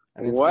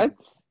 I didn't see What?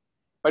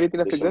 Why do you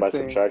think that's a Addition by good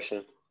thing?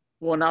 subtraction.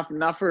 Well, not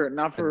for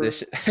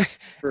addition.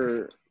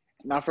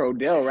 not for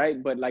Odell,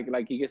 right? But like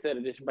you said,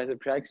 addition by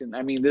subtraction.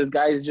 I mean, this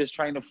guy is just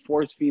trying to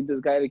force feed this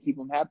guy to keep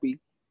him happy,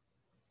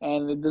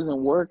 and it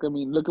doesn't work. I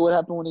mean, look at what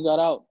happened when he got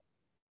out.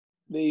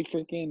 They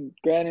freaking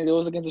granted it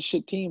was against a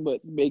shit team, but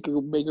Baker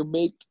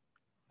baked,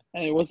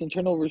 and it wasn't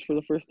turnovers for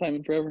the first time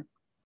in forever.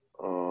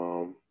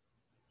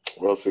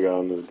 What else we got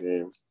in this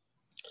game?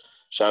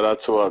 Shout out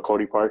to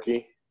Cody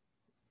Parkey,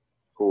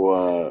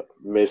 who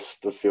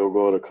missed the field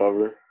goal to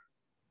cover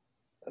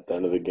at the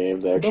end of the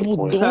game. The extra Double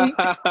point. doink.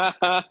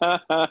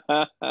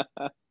 I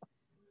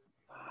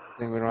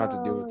think we don't have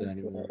to deal with that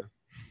anymore.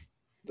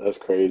 That's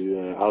crazy,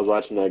 man. I was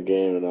watching that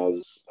game and I was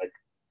just, like,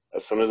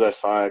 as soon as I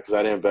saw it, because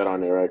I didn't bet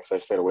on it, right? Because I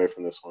stayed away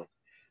from this one.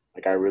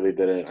 Like, I really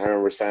didn't. I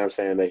remember Sam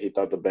saying that he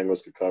thought the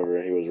Bengals could cover,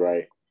 and he was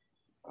right.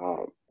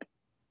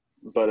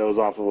 But it was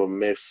off of a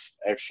missed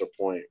extra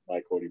point by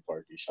Cody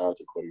Parkey. Shout out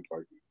to Cody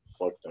Parkey.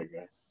 Fuck that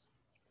guy.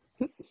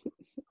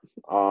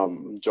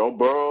 Joe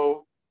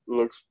Burrow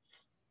looks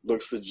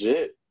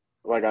legit.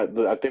 Like, I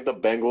think the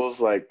Bengals,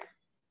 like,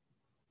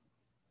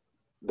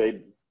 they're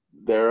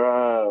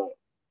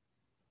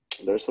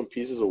some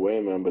pieces away,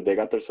 man, but they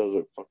got themselves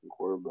a fucking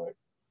quarterback.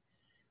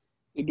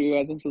 They do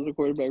have themselves a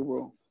quarterback,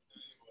 bro.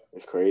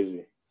 It's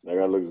crazy. That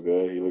guy looks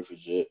good. He looks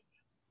legit.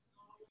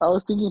 I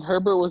was thinking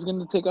Herbert was going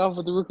to take off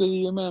with the Rookie of the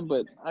Year, man,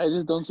 but I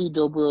just don't see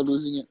Joe Burrow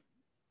losing it.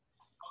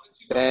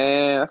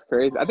 Damn, that's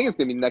crazy. I think it's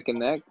gonna be neck and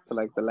neck for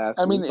like the last.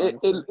 I mean, week,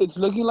 it's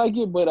looking like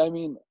it, but I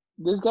mean,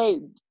 this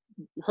guy,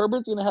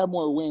 Herbert's going to have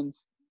more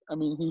wins. I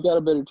mean, he's got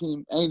a better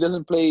team, and he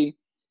doesn't play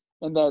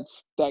in that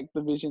stacked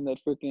division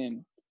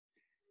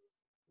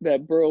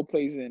that Burrow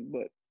plays in.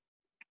 But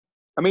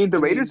I mean, the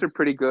Raiders are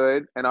pretty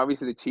good, and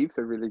obviously the Chiefs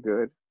are really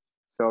good.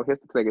 So he has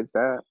to play against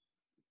that.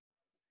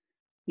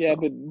 Yeah,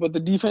 but the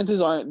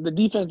defenses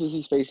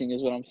he's facing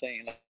is what I'm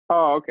saying. Like,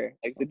 Oh, okay.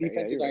 Like the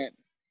defenses aren't.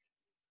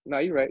 No,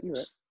 you're right. You're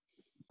right.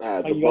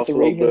 The You got the Buffalo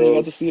Ravens, you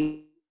got the Bills.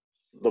 Steelers.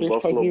 The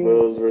Buffalo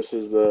Bills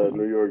versus the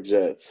New York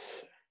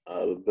Jets.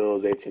 The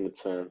Bills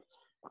 18-10.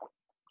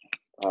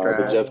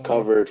 The Jets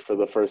covered for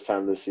the first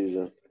time this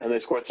season, and they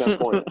scored 10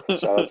 points.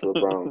 Shout out to the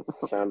Browns.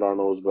 Sam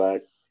Darnold was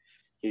back.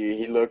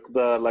 He looked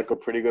like a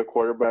pretty good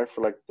quarterback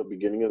for like the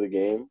beginning of the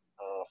game.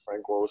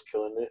 Frank Gore was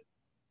killing it,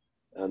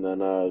 and then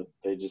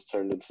they just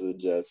turned into the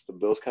Jets. The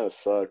Bills kind of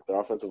suck. Their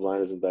offensive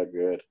line isn't that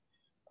good.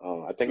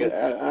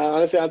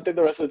 Honestly, I think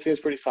the rest of the team is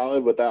pretty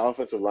solid, but that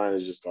offensive line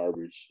is just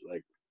garbage.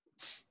 Like,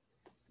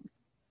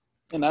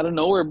 and out of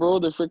nowhere, bro,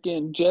 the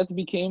freaking Jets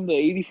became the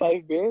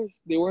 85 Bears.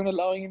 They weren't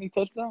allowing any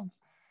touchdowns.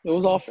 It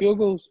was all field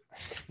goals.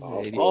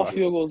 All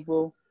field goals,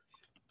 bro.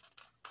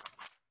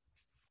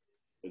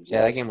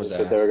 Yeah, that game was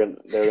ass. They were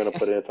gonna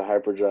put it into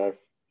hyperdrive.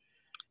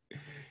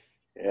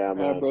 Yeah,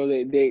 man. Bro,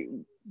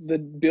 the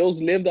Bills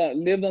lived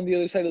on the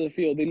other side of the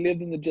field. They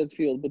lived in the Jets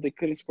field, but they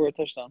couldn't score a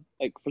touchdown,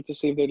 like to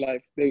save their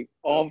life. They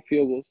all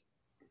field goals.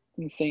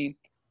 Insane.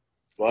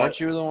 Weren't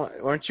you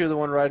the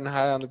one riding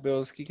high on the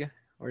Bills, Kika?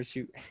 Weren't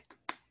you?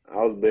 I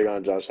was big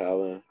on Josh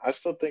Allen. I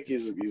still think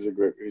he's a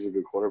good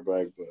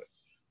quarterback, but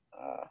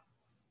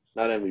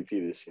not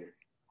MVP this year.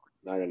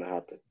 Not gonna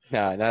happen.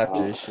 Nah, not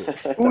after this shit.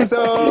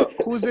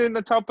 Who's in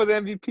the top of the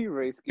MVP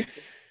race?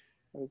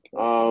 Okay.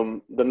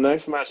 The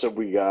next matchup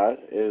we got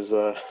is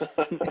we'll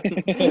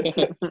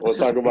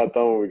talk about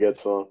them when we get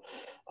to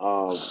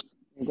them.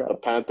 The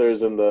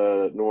Panthers and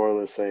the New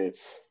Orleans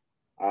Saints.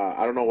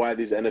 I don't know why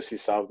these NFC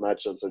South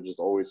matchups are just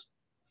always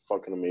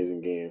fucking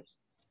amazing games.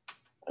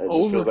 It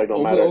just feels like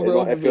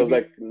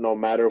no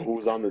matter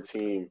who's on the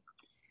team,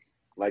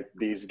 like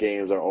these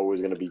games are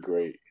always gonna be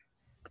great.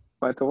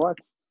 Fun to watch.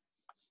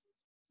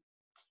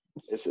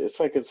 It's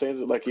like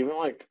insane. Like even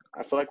like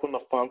I feel like when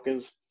the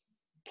Falcons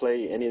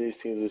play any of these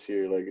teams this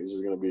year, like it's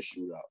just gonna be a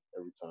shootout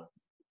every time.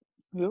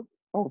 Yep.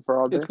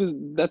 Overall, it's because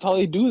that's all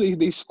they do.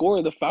 They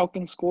score. The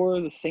Falcons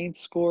score. The Saints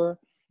score.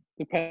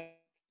 The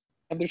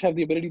Panthers have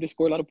the ability to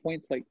score a lot of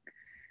points. Like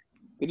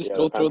they just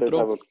throw.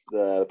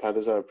 The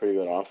Panthers have a pretty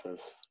good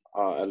offense,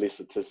 at least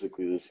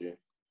statistically this year.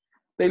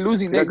 They're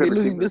losing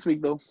this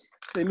week though.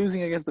 They're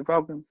losing against the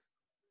Falcons.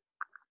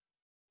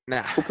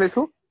 Nah. Who plays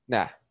who?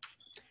 Nah.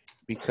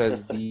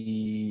 Because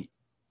they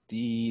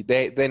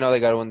know they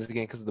got to win this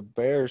game because the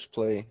Bears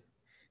play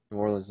New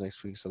Orleans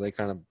next week, so they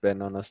kind of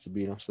betting on us to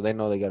beat them. So they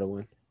know they got to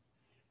win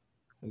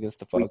against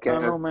the Falcons. I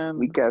don't know, man.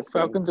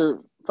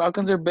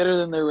 Falcons are better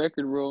than their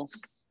record, bro.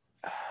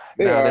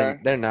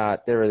 They're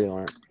not. They really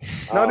aren't.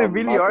 No, they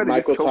really are.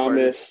 Michael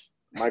Thomas.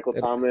 There's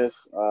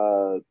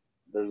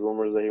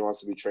rumors that he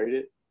wants to be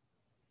traded.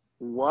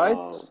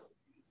 What?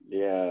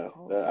 Yeah,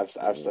 I've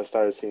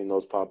started seeing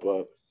those pop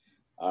up.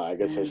 I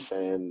guess they're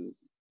saying,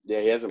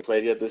 he hasn't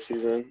played yet this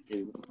season.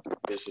 He's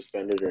been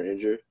suspended or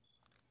injured.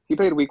 He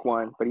played week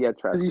 1, but he had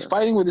trash. He's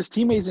fighting with his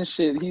teammates and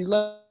shit. He's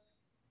like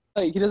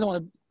he doesn't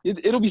want to.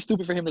 It'll be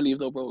stupid for him to leave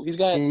though, bro. He's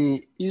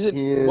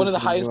one of the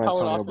highest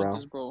powered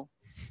offenses, bro.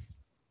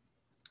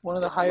 One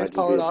of the highest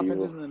powered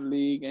offenses in the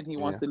league, and he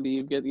wants to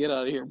leave. Get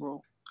out of here,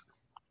 bro.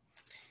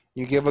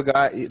 You give a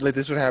guy like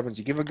this. What happens?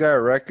 You give a guy a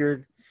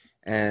record,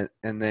 and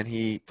then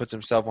he puts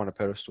himself on a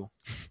pedestal.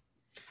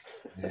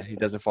 And he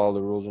doesn't follow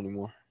the rules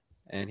anymore,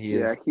 and he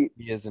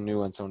is the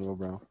new Antonio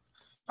Brown.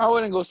 I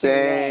wouldn't go say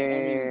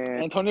that. I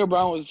mean, Antonio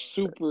Brown was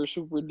super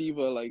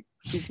diva, like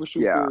super.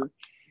 Yeah.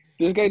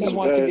 This guy just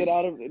wants to get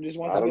out of it. I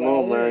don't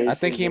know, man. I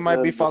think he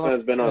might be following.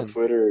 This man's been on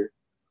Twitter.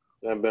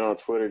 I've been on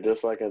Twitter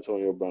just like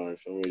Antonio Brown.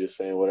 So we're just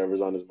saying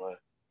whatever's on his mind.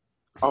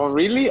 Oh,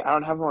 really? I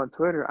don't have him on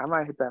Twitter. I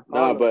might hit that.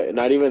 Nah, but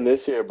not even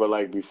this year. But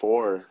like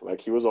before,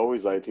 like he was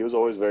always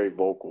very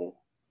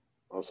vocal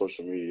on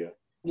social media.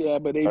 Yeah,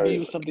 but AB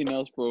was something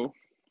else, bro.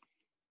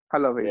 I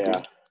love AB.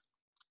 Yeah.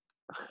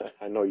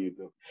 I know you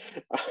do.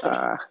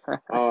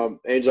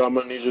 Angel, I'm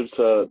gonna need you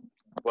to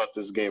put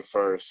this game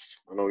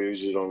first. I know we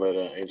usually don't let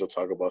Angel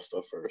talk about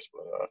stuff first,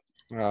 but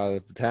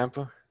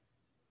Tampa.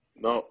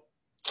 No,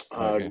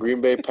 Okay.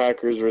 Green Bay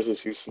Packers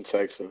versus Houston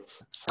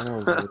Texans. Son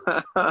of a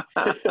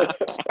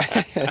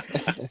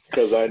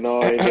Because I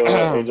know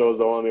Angel was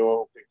the only one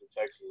who picked the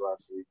Texans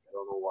last week. I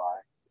don't know why.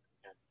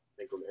 Can't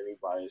think of any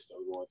bias that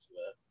would go into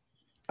that.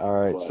 All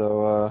right, But-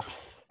 so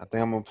I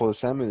think I'm gonna pull the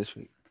Sammy this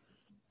week.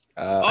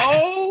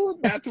 Oh,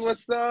 that's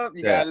what's up.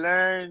 You Yeah. gotta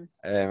learn.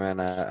 Hey man,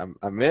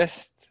 I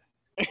missed.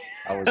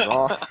 I was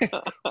wrong.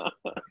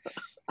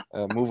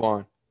 Move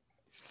on.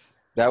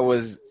 That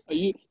was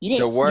You The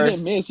didn't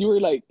worst. miss. You were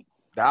like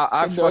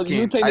I you were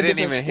fucking playing I a didn't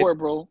different even sport, hit.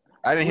 bro.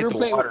 I didn't we hit were the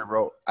playing- water,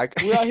 bro.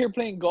 We're out here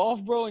playing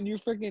golf, bro, and you're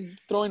freaking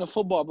throwing a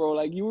football, bro.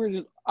 Like you were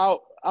just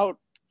out of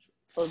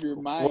your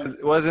mind.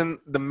 was in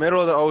the middle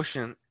of the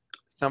ocean.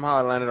 Somehow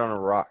I landed on a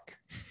rock.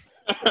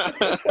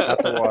 Not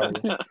the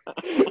water.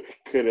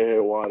 Couldn't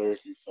hit water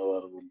if you fell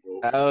out of a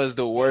boat. That was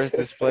the worst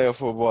display of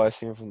football I've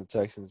seen from the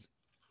Texans.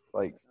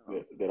 Like,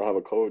 They don't have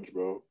a coach,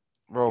 bro.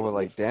 bro, but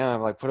like,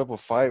 damn, like, put up a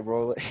fight,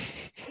 bro. Like,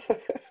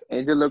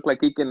 Angel looked like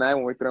he can I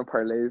when we're throwing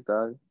parlays,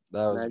 dog.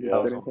 that was. And I just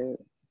yeah. couldn't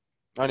hit.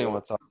 I don't even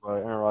want to talk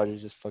about it. Aaron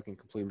Rodgers just fucking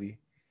completely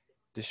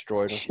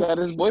destroyed him. Got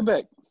his boy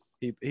back.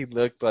 He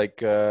looked like.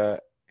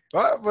 But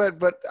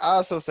I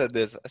also said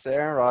this. I said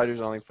Aaron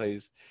Rodgers only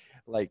plays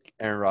like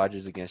Aaron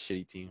Rodgers against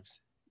shitty teams,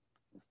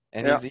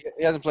 and Yeah. he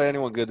hasn't played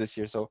anyone good this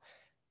year. So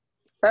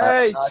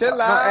Hey, chill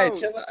no, out. hey,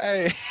 chill out.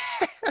 Hey,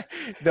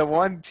 the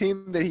one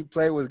team that he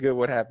played was good.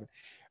 What happened?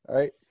 All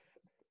right.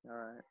 All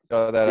right.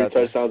 Throw that 3 out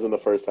there. touchdowns in the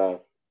first half.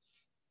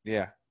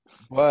 Yeah,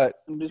 but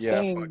I'm just yeah,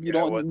 saying fuck you yeah,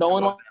 don't. it No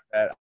one wasn't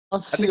that bad.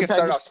 wants I to see think the it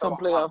started Packers off so come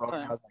hot, playoff bro. and I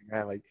time. was like,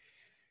 man, like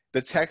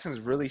the Texans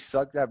really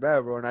sucked that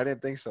bad, bro, and I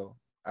didn't think so.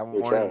 I They're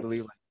wanted to trash.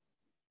 believe. I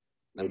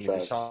They're mean,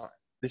 trash.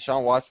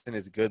 Deshaun Watson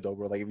is good though,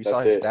 bro. Like if you saw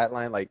That's his it. stat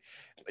line, like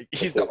he's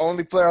That's the it.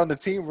 only player on the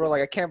team, bro.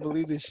 Like I can't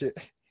believe this shit.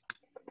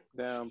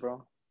 Damn,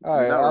 bro. All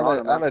right, You're not wrong on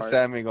I'll that let part.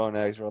 Sammy go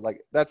next, bro.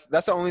 Like that's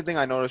the only thing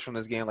I noticed from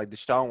this game. Like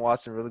Deshaun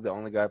Watson, really the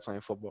only guy playing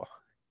football.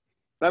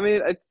 I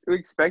mean, we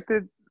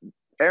expected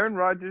Aaron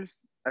Rodgers.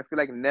 I feel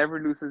like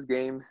never loses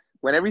games.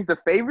 Whenever he's the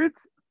favorite,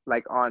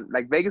 like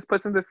Vegas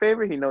puts him the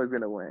favorite, he knows he's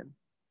gonna win.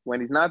 When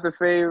he's not the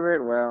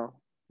favorite, well,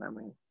 I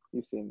mean,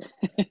 you've seen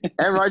it.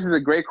 Aaron Rodgers is a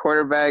great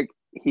quarterback.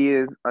 He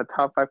is a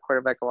top 5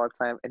 quarterback of all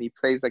time, and he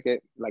plays like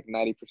it like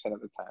 90%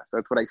 of the time. So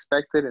that's what I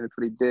expected, and that's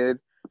what he did.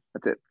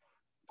 That's it.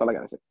 That's all I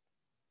gotta say.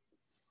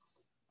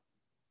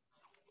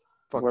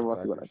 Fuck What the else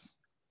you got? Packers.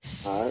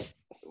 All right.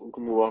 We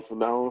can move on from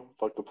that one.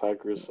 Fuck the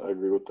Packers. I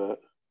agree with that.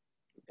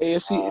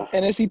 AFC,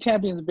 NFC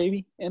champions,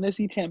 baby.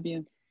 NFC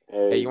champions.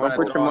 Hey, you Don't wanna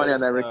put throw your money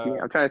on this, that, Ricky.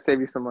 I'm trying to save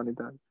you some money,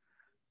 dog.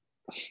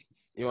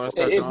 You want to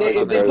start If throwing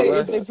on the if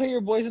they MLS? play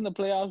your boys in the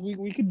playoffs,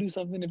 we could do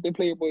something. If they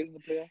play your boys in the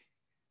playoffs,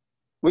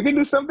 We can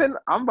do something.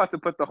 I'm about to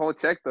put the whole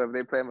check though if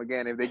they play him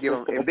again. If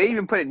they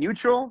even put it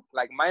neutral,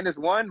 like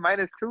 -1,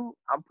 -2,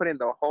 I'm putting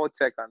the whole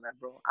check on that,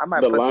 bro. I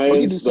might The put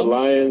Lions, do the something.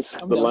 Lions,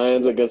 I'm the down.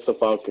 Lions against the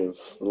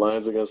Falcons. The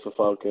Lions against the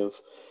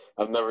Falcons.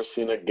 I've never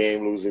seen a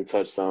game losing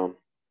touchdown.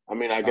 I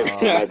mean, I guess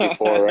the night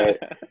before, right?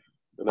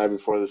 The night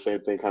before, the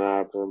same thing kind of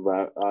happened.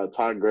 But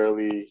Todd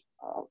Gurley,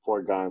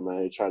 poor guy,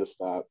 man. He tried to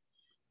stop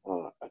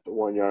at the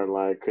 1 yard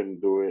line, couldn't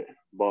do it.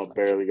 Ball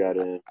barely got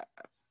in. I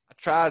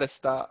try to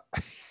stop.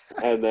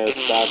 And then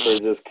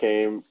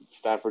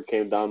Stafford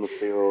came down the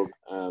field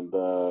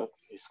and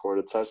he scored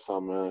a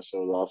touchdown, man. That shit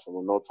was awesome.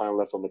 With no time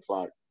left on the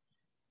clock,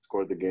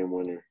 scored the game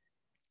winner.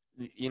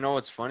 You know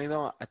what's funny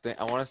though?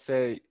 I want to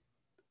say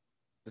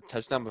the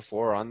touchdown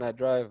before on that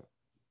drive,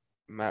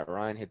 Matt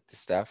Ryan hit the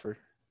Stafford.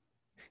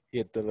 He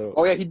hit the little.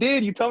 Oh yeah, he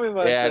did. You told me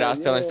about Yeah, that. and I was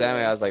telling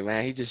Sammy, I was like,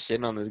 man, he's just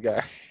shitting on this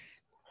guy.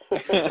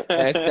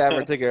 And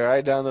Stafford took it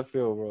right down the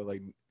field, bro.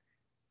 Like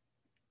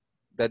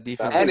that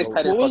defense. And is it's so,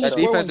 tight as what was the fuck,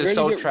 that score defense when is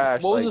so Gurley?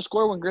 trash. What was Like the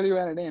score when Gurley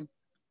ran it in?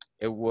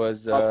 it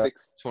was Up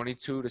 6.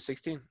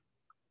 22-16,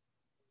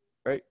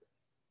 right?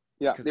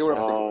 Yeah, they were up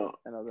 6. Uh,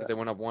 I know Because that. they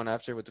went up 1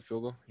 after with the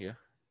field goal. Yeah,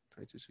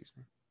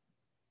 22-16.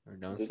 Or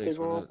down did 6.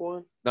 they go up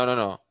one?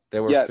 No. They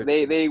were. Yeah,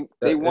 50. they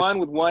It's- won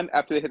with 1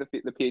 after they hit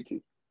the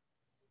PAT.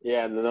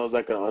 Yeah, and then there was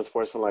like an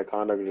unsportsmanlike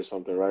conduct or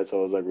something, right?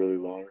 So it was like really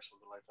long or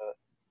something like that.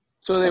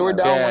 So they were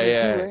down Yeah,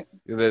 1-2,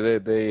 yeah.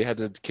 right? They had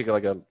to kick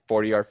like a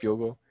 40-yard field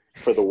goal.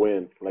 For the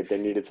win. Like they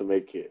needed to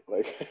make it.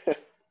 Like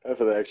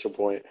for the extra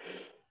point.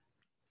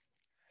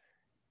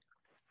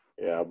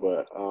 Yeah,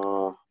 but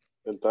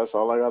that's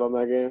all I got on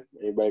that game.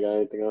 Anybody got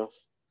anything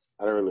else?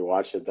 I didn't really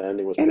watch it. The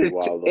ending was pretty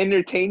wild though.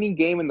 Entertaining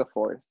game in the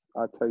 4th.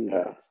 I'll tell you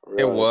Yeah. that. It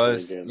real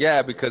was, entertaining game.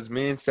 yeah, because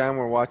me and Sam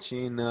were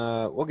watching.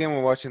 What game were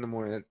we watching in the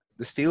morning?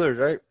 The Steelers,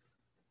 right?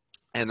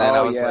 And then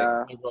I was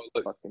like, hey, bro,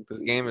 look, Fucking this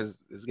game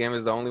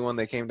is the only one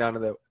that came down to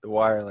the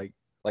wire,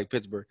 like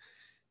Pittsburgh.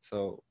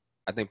 So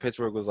I think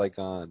Pittsburgh was like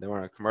they were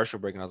on a commercial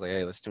break, and I was like,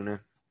 hey, let's tune in.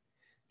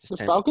 Just The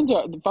 10.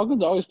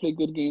 Falcons always play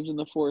good games in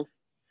the 4th.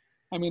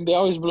 I mean, they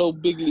always blow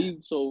big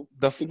leads, so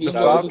The game Shout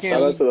out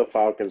Falcons. to the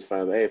Falcons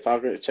fans. Hey,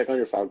 Falcons, check on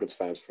your Falcons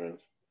fans,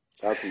 friends.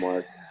 Shout out to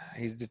Mark.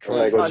 He's Yeah,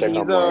 Detroit. go check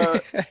out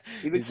Mark.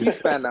 He's a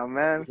Chiefs fan now,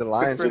 man. He's a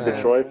Lions He's a Good for him.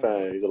 Detroit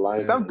fan. He's a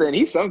Lions fan.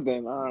 He's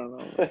something. I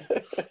don't know.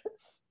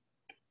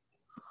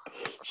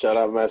 Shout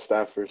out Matt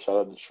Stafford. Shout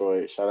out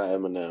Detroit. Shout out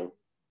Eminem.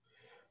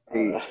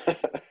 Hey.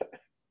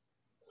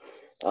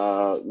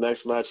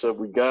 Next matchup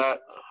we got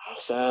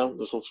Sam.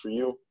 This one's for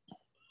you.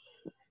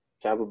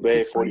 Tampa Bay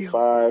This for you.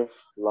 45,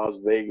 Las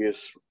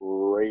Vegas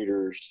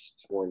Raiders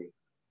 20.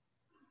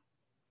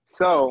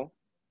 So,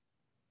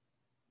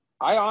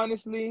 I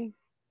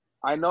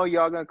know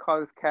y'all gonna call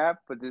this cap,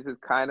 but this is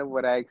kind of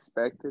what I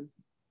expected.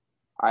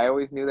 I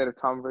always knew that if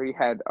Tom Brady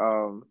had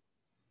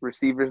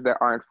receivers that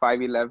aren't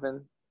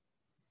 5'11"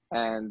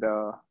 and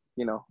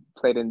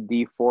played in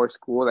D4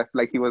 school, I feel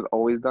like he was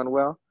always done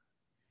well.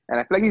 And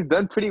I feel like he's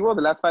done pretty well.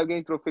 The last 5 games,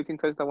 he threw 15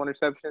 touchdowns, 1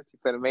 interception. He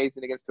played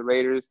amazing against the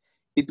Raiders.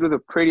 He threw the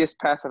prettiest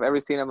pass I've ever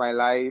seen in my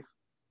life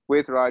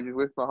with Rodgers,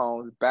 with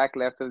Mahomes, back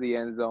left of the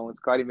end zone.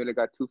 Scotty Miller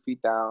got 2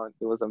 feet down.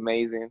 It was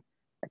amazing.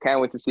 I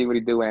can't wait to see what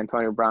he do when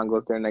Antonio Brown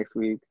goes there next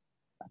week.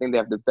 I think they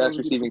have the best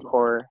receiving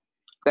core.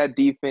 That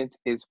defense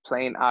is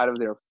playing out of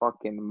their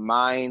fucking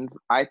minds.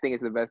 I think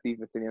it's the best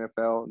defense in the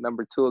NFL.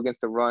 Number 2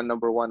 against the run,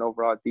 number 1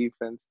 overall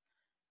defense.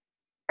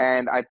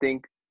 And I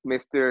think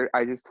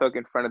I just took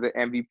in front of the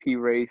MVP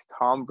race,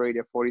 Tom Brady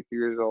at 43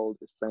 years old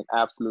is playing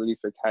absolutely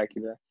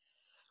spectacular.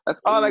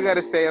 That's all I got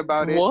to say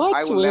about it. What?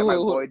 I will let my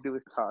boy do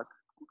his talk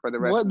for the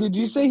rest What of the did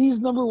you season. say? He's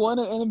number 1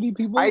 at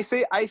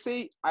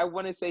MVP? I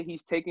want to say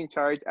he's taking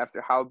charge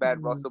after how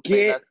bad Russell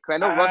played. Get Because I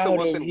know Russell out of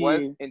Wilson was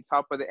here. in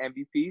top of the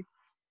MVP.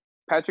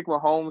 Patrick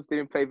Mahomes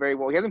didn't play very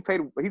well.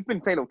 He's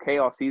been playing okay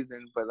all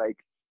season, but like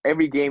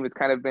every game it's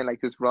kind of been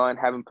like just run,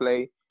 have him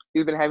play.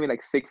 He's been having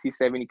like 60,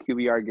 70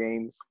 QBR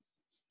games.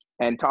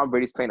 And Tom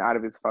Brady's playing out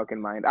of his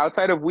fucking mind.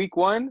 Outside of week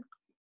 1,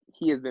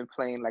 he has been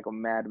playing like a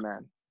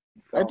madman.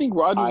 So I think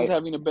Rodgers is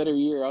having a better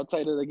year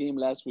outside of the game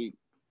last week.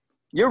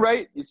 You're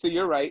right.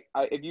 You're right.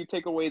 If you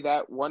take away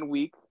that 1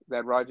 week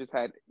that Rodgers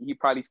had, he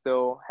probably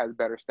still has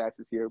better stats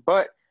this year.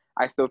 But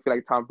I still feel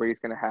like Tom Brady's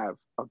going to have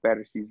a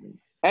better season.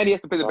 And he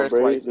has to play the Bears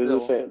twice.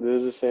 This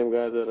is the same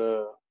guy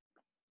that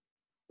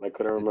I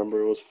couldn't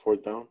remember it was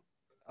 4th down.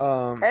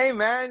 Hey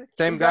man,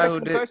 same guy who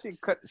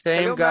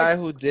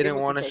didn't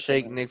want to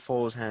shake Nick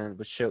Foles' hand,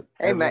 but shook.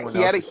 Hey man,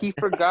 he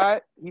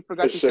forgot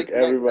to shake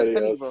everybody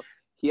else. Bro.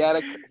 He had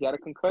a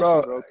concussion,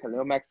 bro.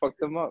 Khalil Mack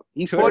fucked him up.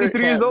 He's Twitter,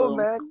 43 years old,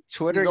 man.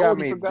 Twitter got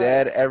me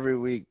dead every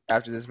week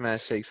after this man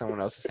shakes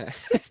someone else's hand.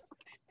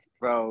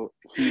 Bro,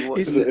 he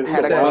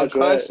had a concussion.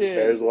 Right?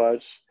 Bears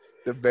watch.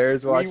 The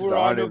Bears watch. We were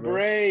on a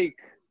break.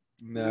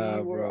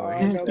 No, bro.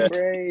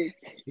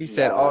 He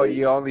said, "Oh,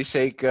 you only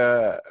shake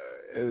the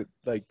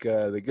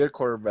good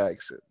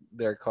quarterbacks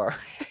their car."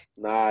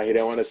 Nah, he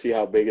didn't want to see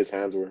how big his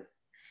hands were.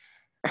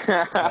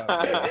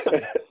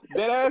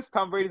 Deadass,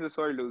 Tom Brady's a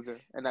sore loser,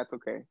 and that's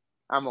okay.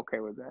 I'm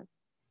okay with that.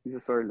 He's a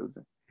sore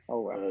loser.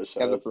 Oh wow.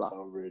 Shout out to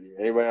Tom Brady.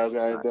 Anybody else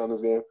got anything on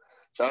this game?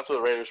 Shout out to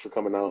the Raiders for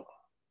coming out.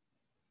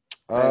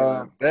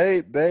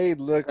 They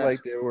looked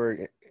like they were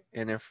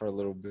in it for a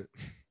little bit.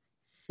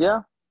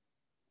 Yeah.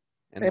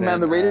 And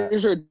man, the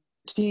Raiders are a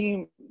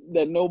team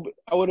that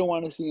I wouldn't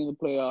want to see in the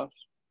playoffs.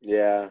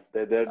 Yeah,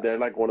 they're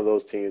like one of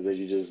those teams that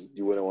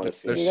you wouldn't want to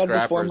see. They got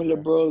the formula,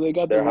 bro. They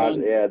got the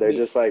run. Yeah,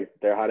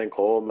 they're hot and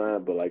cold,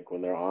 man. But like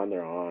when they're on,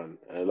 they're on,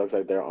 and it looks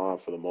like they're on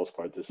for the most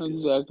part this season.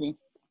 Exactly.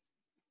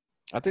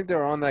 I think they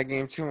were on that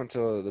game too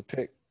until the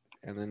pick,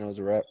 and then it was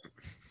a wrap.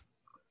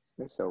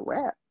 It's a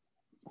wrap.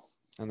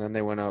 And then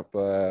they went up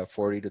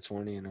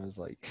 40-20, and it was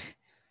like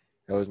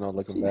there was no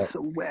looking back. It's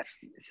so wet.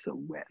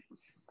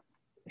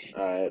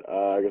 All right,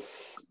 I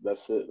guess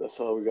that's it. That's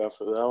all we got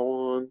for that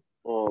one.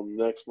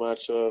 Next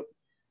matchup,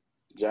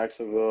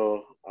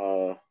 Jacksonville,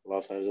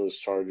 Los Angeles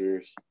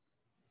Chargers.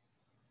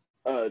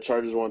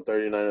 Chargers won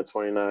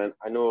 39-29.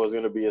 I knew it was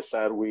going to be a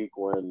sad week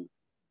when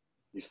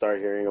you start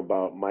hearing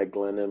about Mike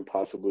Glennon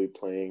possibly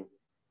playing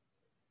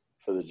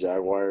for the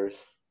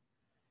Jaguars.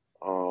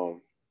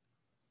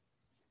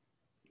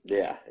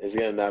 Yeah, it's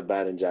getting that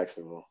bad in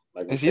Jacksonville.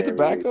 Like, is he the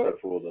backup?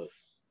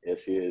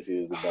 Yes, he is. He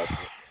is the backup.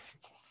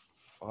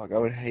 Fuck, I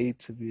would hate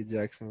to be a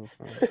Jacksonville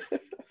fan.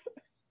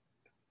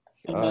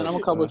 Man, I'm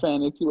a Cowboy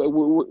fan. It's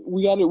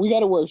we got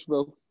it worse,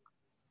 bro.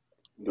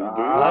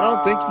 I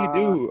don't think you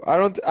do.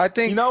 I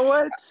think you know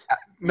what?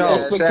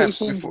 No,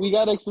 expectations. We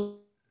got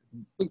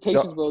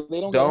expectations, bro.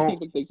 They don't got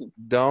expectations.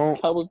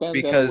 Don't Cowboy fans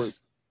because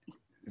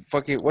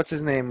fucking what's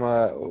his name?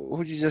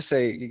 Who'd you just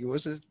say?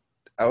 What's his?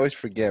 I always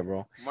forget,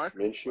 bro. Mark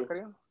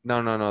Minshew?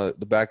 No,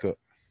 the backup.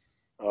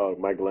 Oh,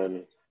 Mike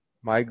Glennon.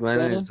 Mike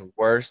Glennon is the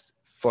worst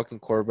fucking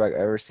quarterback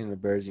I've ever seen in a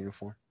Bears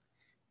uniform.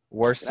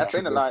 Worst. That's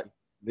saying a lot.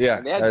 Yeah,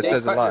 and they had that Jay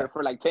says Cutler a lot.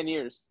 for like 10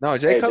 years. No,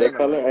 Jay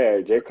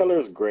Cutler. Jay Cutler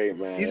is great,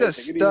 man. He's a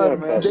stud,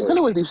 man. Jay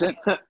Cutler was decent.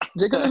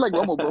 Jay Cutler's like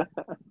Romo, bro.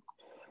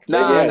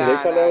 Jay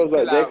Cutler was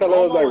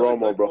like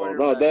Romo, bro.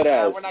 No, dead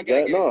ass.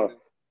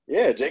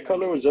 Yeah, Jay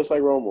Cutler was just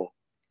like Romo.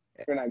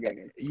 We're not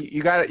getting it.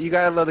 You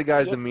gotta love the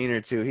guy's demeanor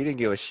too. He didn't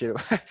give a shit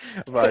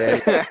about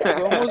anything.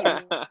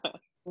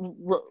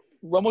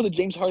 Romo's a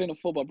James Harden of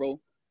football, bro.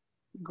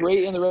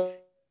 Great in the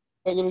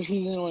regular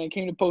season. When it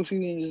came to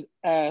postseason, just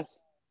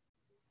ass.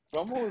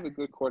 Romo was a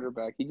good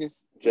quarterback.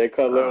 Jay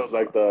Cutler was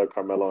like the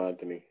Carmelo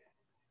Anthony.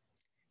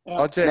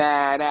 All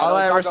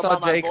I ever saw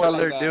Jay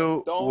Cutler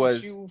do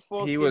was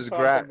he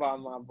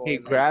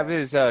grabbed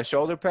his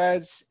shoulder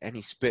pads and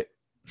he spit.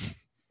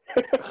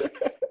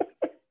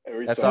 Every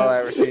Every That's time. all I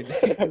ever seen.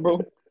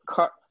 bro.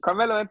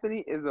 Carmelo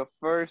Anthony is the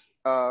first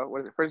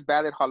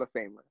ballot Hall of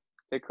Famer.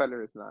 Jay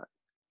Cutler is not.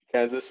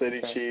 Kansas City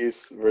Okay.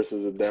 Chiefs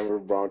versus the Denver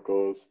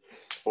Broncos,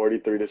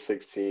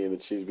 43-16. The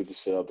Chiefs beat the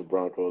shit out the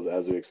Broncos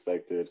as we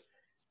expected.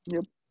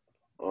 Yep.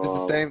 This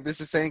is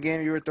the same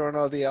game you were throwing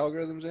all the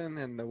algorithms in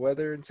and the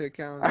weather into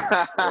account.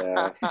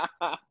 Yeah.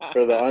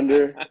 For the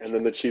under, and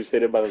then the Chiefs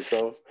hit it by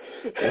themselves.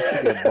 Just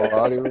to get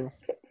body room.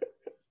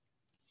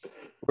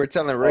 We're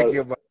telling Ricky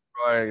about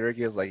it, and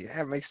Ricky was like,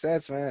 "Yeah, it makes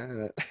sense, man." And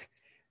then,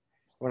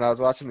 when I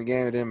was watching the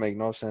game, it didn't make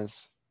no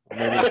sense.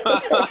 Maybe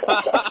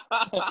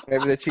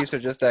the Chiefs are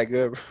just that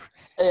good.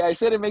 Hey, I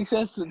said it makes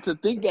sense to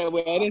think that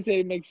way. I didn't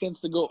say it makes sense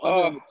to go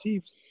under on the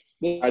Chiefs.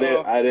 They I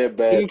didn't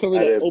bet. didn't cover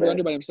the over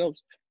under by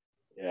themselves.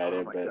 Yeah, I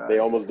didn't my bet. God. They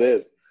almost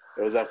did.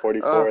 It was at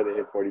 44. They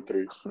hit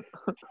 43.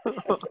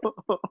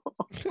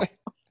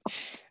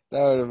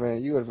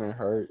 You would have been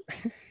hurt.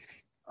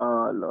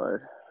 Oh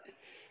Lord.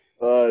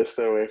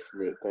 Stay away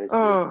from it. Thank you.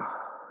 Oh,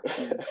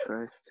 Jesus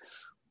Christ.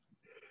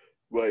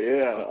 But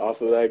yeah,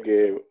 off of that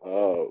game,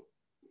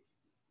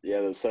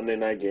 the Sunday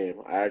night game,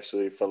 I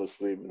actually fell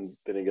asleep and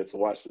didn't get to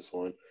watch this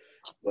one.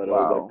 But it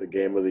was Wow. like the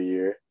game of the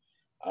year.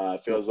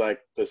 It feels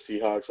like the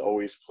Seahawks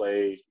always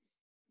play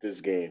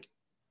this game.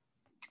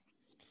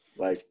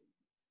 Like,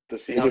 the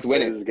Seahawks just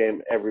win play it. this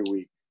game every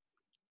week.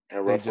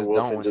 And They Russell just don't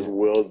Wilson win just it.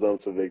 wills them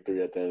to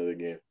victory at the end of the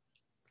game.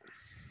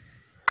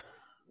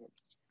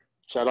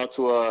 Shout out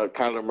to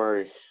Kyler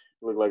Murray.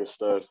 He looked like a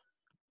stud.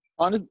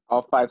 Honest,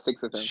 All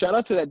 5-6 of them. shout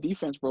out to that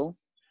defense, bro.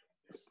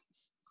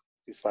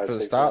 He's For 5'6".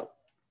 the stop?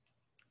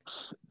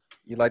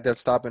 You like that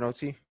stop in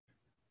OT?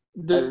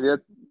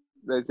 The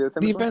Defense.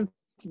 defense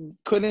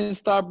couldn't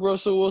stop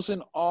Russell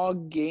Wilson all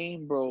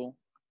game, bro.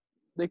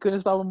 They couldn't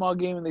stop him all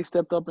game, and they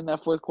stepped up in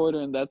that fourth quarter,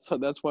 and that's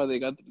why they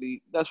got the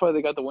lead. That's why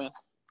they got the win.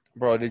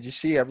 Bro, did you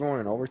see everyone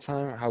in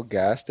overtime? How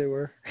gassed they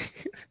were?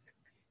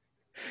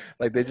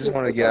 Like, they just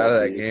want to get out of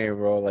that game,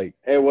 bro. Like,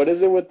 Hey, what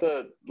is it with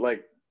the,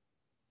 like,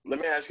 let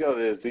me ask y'all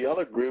this. Do y'all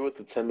agree with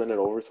the 10-minute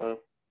overtime?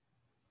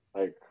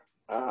 Like,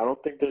 I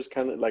don't think there's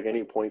kind of, like,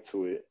 any point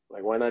to it.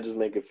 Like, why not just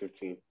make it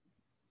 15?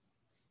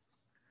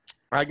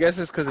 I guess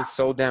it's because it's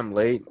so damn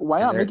late.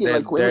 Why not make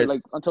it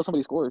like until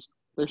somebody scores?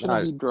 There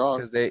shouldn't be draws.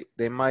 Because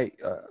they might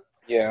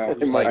Yeah.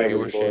 It it's might like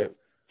never score. viewership.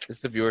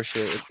 It's the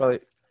viewership. It's probably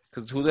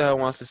because who the hell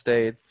wants to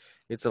stay?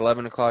 It's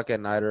 11 o'clock at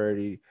night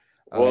already.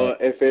 Well,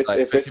 if it's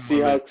like 15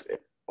 more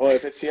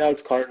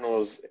Seahawks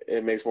Cardinals,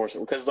 it makes more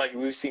sense because like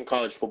we've seen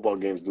college football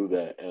games do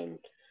that, and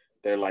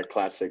they're like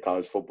classic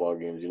college football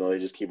games. You know, they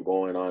just keep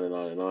going on and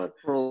on and on.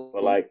 Bro.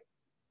 But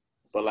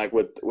like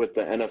with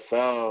the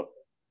NFL,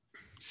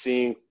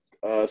 seeing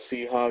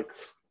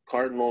Seahawks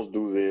Cardinals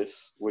do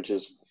this, which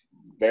is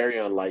very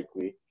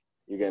unlikely.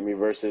 You get me?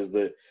 Versus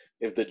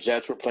if the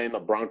Jets were playing the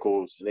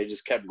Broncos and they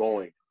just kept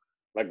going,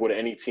 like would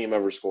any team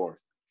ever score?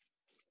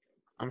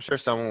 I'm sure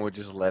someone would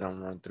just let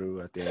them run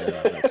through at the end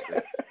of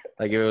it.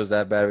 Like if it was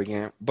that bad of a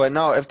game. But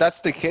no, if that's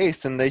the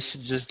case, then they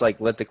should just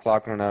like let the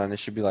clock run out and it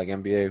should be like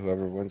NBA,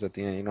 whoever wins at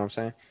the end. You know what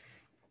I'm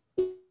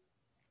saying?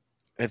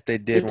 If they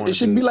did want to It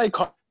should be like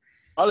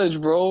college,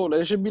 bro.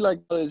 It should be like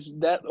college.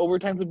 That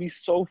overtime would be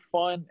so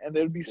fun, and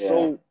it'll be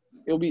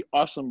it'll be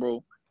awesome,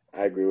 bro.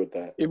 I agree with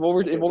that. If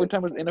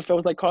overtime was NFL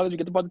was like college, you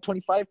get the ball to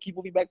 25, keep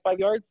moving back 5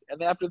 yards,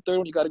 and then after the third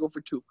one, you got to go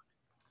for 2.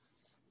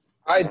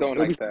 I don't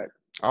like that.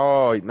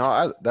 Oh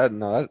no,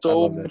 that's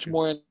So much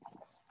more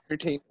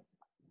entertaining.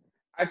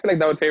 I feel like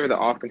that would favor the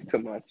offense too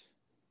much.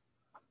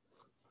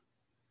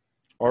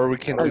 Or we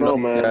can I do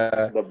don't know,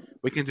 man.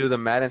 we can do the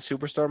Madden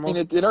Superstar I mean,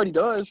 mode. it already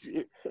does.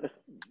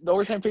 The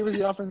overtime favors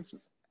the offense.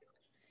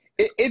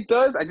 It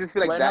does. I just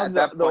feel like Right that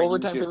now, that the point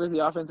overtime favors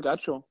the offense.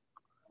 Gotcha.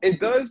 It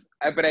does,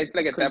 but I feel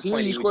like at Because that here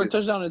point you score a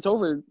touchdown, it's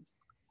over.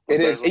 It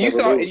is. Bears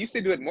will never lose. It used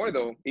to do it more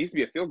though. It used to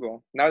be a field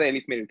goal. Now they at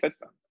least made it a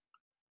touchdown.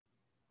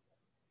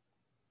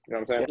 You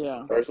know what I'm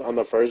saying? Yeah. On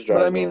the first drive.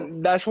 But I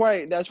mean, that's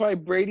why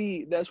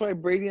Brady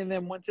and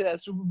them went to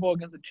that Super Bowl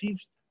against the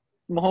Chiefs.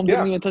 Mahomes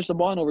didn't even touch the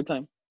ball in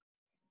overtime.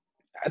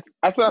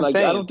 That's what I'm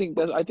saying. I don't think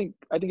that's. I think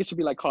it should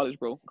be like college,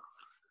 bro.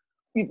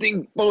 You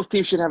think both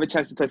teams should have a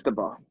chance to touch the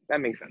ball?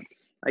 That makes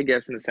sense, I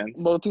guess, in a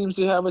sense. Both teams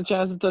should have a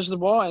chance to touch the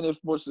ball, and if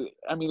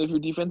your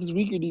defense is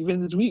weak, your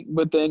defense is weak.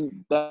 But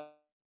then that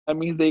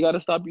means they got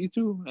to stop you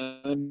too.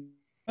 And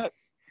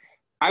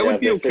I would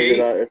be okay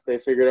if they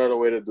figured out a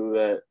way to do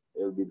that.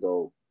 It would be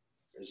dope.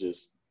 It's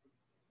just.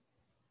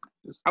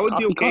 I would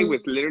be okay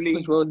with literally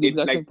the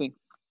exact same thing.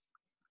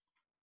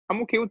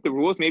 I'm okay with the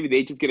rules. Maybe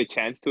they just get a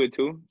chance to it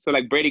too. So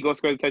like Brady goes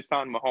score a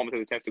touchdown, Mahomes has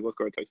a chance to go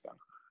score a touchdown.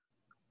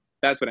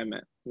 That's what I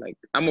meant. Like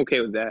I'm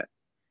okay with that.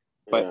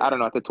 But I don't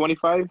know. At the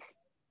 25,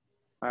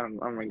 I don't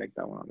really like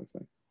that one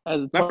honestly.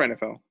 Not for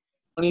NFL.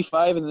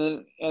 25,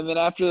 and then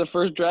after the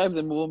first drive,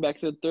 then move them back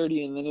to the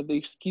 30, and then if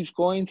they keep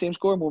scoring, same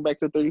score, move back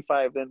to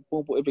 35. Then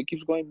boom, if it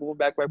keeps going, move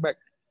back.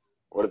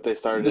 What if they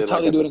started? That's how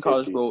they do it in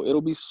college, bro.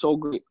 It'll be so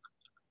great.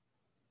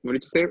 What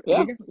did you say?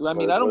 Yeah, I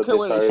mean, I don't care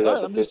where they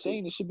start. I'm just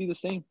saying it should be the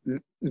same.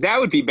 That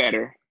would be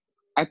better.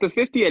 At the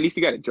 50, at least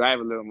you got to drive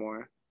a little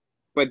more.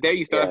 But there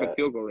you start off at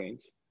field goal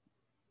range.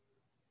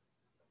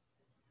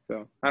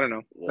 So I don't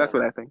know. Yeah. That's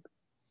what I think.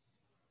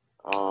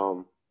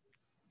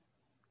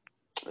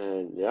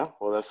 And yeah,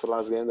 well, that's the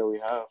last game that we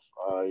have.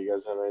 You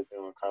guys have anything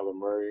on Kyler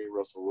Murray,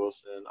 Russell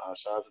Wilson?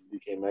 Shout out to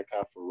DK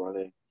Metcalf for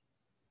running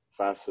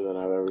faster than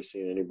I've ever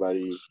seen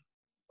anybody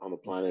on the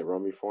planet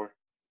run before.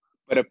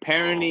 But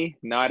apparently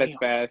not as Damn.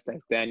 fast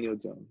as Daniel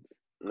Jones.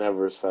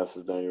 Never as fast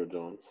as Daniel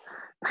Jones.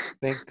 I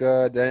think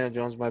Daniel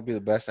Jones might be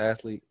the best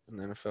athlete in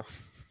the NFL.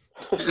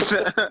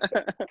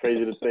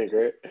 Crazy to think,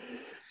 right?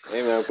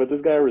 Hey man, put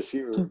this guy a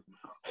receiver.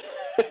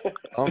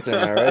 Something,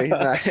 man, right? He's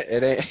not.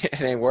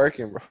 It ain't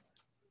working, bro.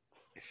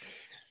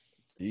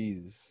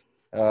 Jesus.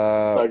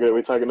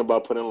 We're talking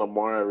about putting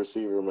Lamar at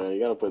receiver, man. You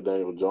gotta put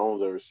Daniel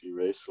Jones at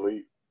receiver. They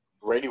sleep.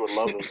 Brady would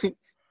love him.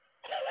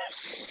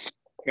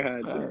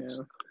 God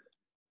damn.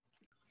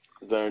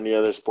 Is there any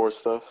other sports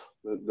stuff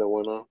that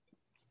went on?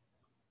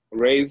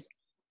 Rays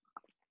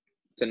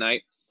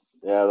tonight.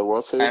 Yeah, the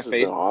World Series Have has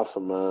faith. been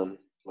awesome, man.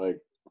 Like,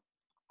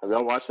 have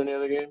y'all watched any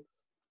of the games?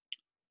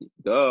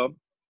 Duh.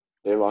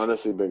 They've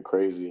honestly been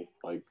crazy.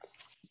 Like,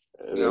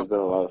 it's Yeah. been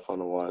a lot of fun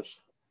to watch.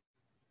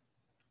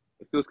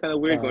 It feels kind of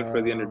weird going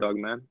for the underdog,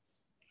 man.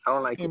 I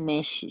don't like Hey it.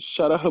 man,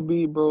 shout out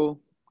Habib, bro.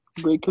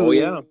 Great Oh,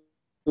 career.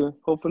 yeah.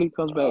 Hopefully he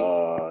comes back.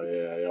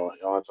 Yeah, y'all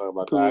want to talk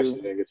about that? I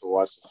actually didn't get to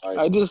watch the fight.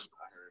 I just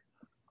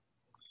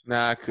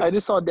Nah,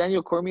 saw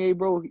Daniel Cormier,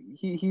 bro.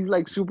 He's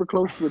like super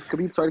close with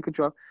Khabib. Sorry to cut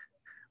you off,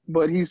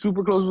 but he's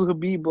super close with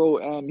Khabib, bro.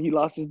 And he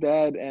lost his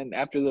dad. And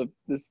after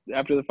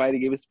the fight, he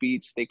gave a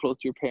speech. Stay close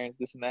to your parents,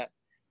 this and that.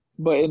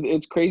 But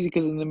it's crazy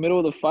because in the middle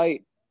of the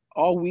fight,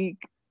 all week,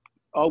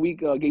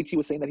 Gaethje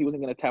was saying that he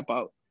wasn't gonna tap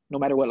out, no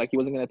matter what. Like he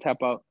wasn't gonna tap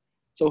out.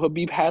 So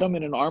Khabib had him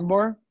in an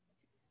armbar,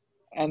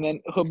 and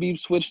then Khabib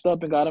switched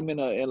up and got him in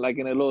a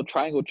little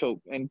triangle choke,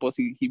 and plus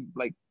he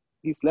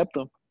slept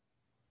him.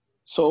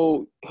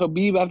 So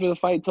Khabib after the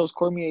fight tells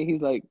Cormier,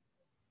 he's like,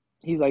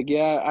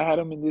 yeah, I had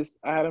him in the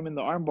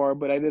armbar,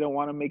 but I didn't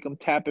want to make him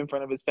tap in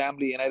front of his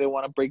family, and I didn't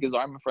want to break his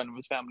arm in front of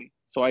his family.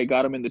 So I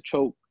got him in the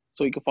choke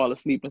so he could fall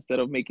asleep instead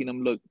of making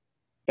him look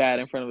bad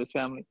in front of his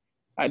family.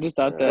 I just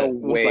thought that No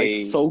was way.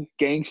 like so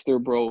gangster,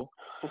 bro.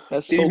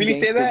 That's Did he so really say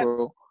gangster, that?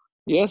 bro.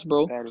 Yes,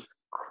 bro. That is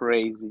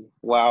crazy.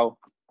 Wow.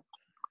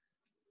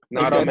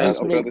 Not Like, all that men just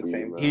are make- built the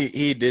same.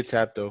 he did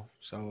tap though,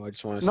 so I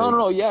just want to say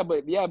No, yeah,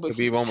 but Khabib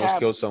he almost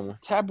killed someone.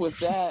 tap with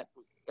that.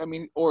 I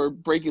mean, or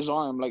break his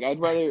arm. Like I'd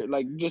rather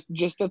like just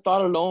the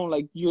thought alone.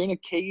 Like you're in a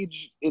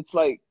cage. It's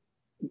like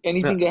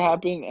anything can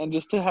happen, and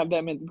just to have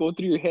that go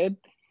through your head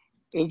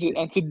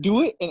and to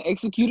do it and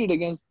execute it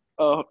against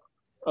a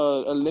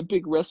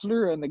Olympic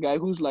wrestler and the guy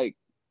who's like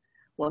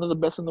one of the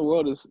best in the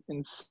world is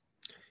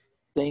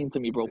insane to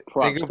me, bro.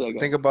 Props to that guy.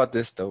 Think about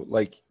this though.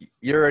 Like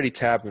you're already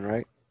tapping,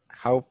 right?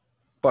 How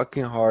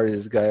fucking hard is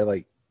this guy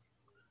like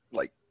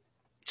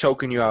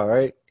choking you out,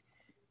 right?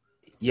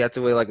 You have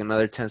to wait like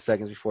another 10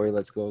 seconds before he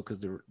lets go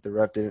because the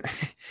ref didn't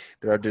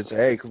say,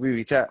 hey, Khabib,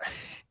 he tap.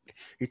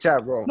 He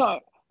tap, bro. No,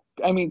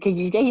 I mean, because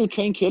these guys are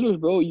trained killers,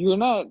 bro. You're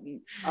not.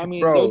 I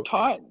mean, Bro, they're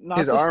taught not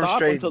his to arm stop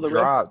straight until the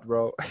dropped,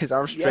 bro. His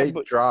arm straight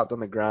but- dropped on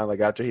the ground like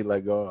after he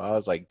let go. I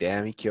was like,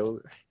 damn, he killed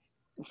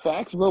it.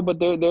 Facts, bro. But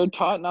they're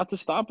taught not to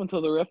stop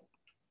until the ref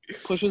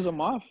pushes them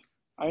off.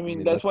 I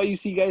mean, that's why you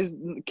see guys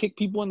kick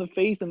people in the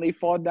face and they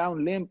fall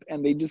down limp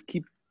and they just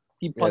keep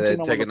punching they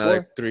them take on the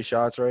another floor. 3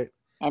 shots, right?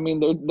 I mean,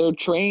 they're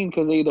trained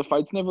because the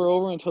fight's never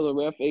over until the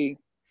ref, hey,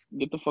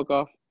 get the fuck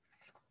off.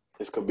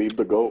 Is Khabib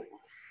the GOAT?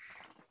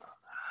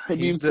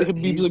 Habib's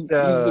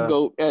the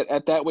GOAT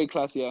at that weight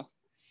class, yeah.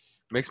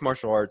 Mixed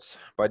martial arts,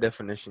 by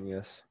definition,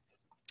 yes.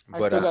 I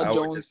But still got I would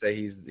Jones. just say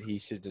he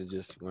should have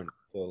just went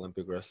for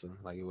Olympic wrestling.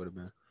 Like it would have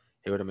been,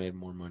 he would have made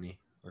more money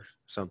or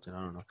something.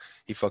 I don't know.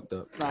 He fucked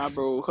up. Nah,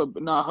 bro.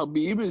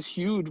 Habib is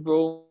huge,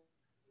 bro.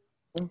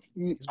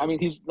 I mean,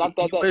 he's not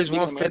that He weighs big in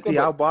 150.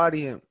 America, I'll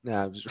body him.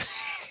 Nah, I'm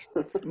just.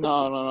 but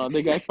no.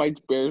 That guy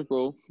fights bears,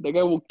 bro. That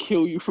guy will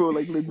kill you, bro.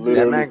 Like legit. That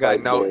Literally man got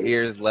fights no bears.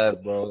 ears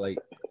left, bro. Like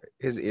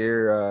his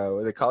ear,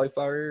 were they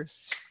cauliflower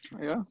ears?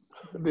 Yeah,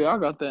 they all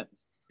got that.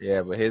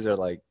 Yeah, but his are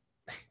like,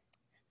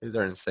 his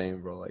are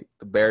insane, bro. Like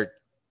the bear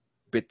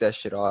bit that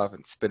shit off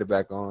and spit it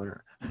back on.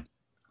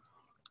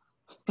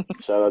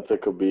 Shout out to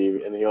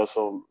Khabib, and he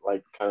also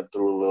like kind of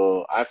threw a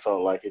little. I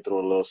felt like he threw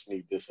a little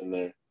sneak diss in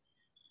there.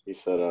 He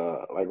said,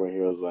 like when he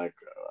was like,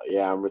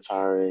 "Yeah, I'm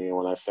retiring, and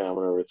when I say I'm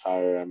gonna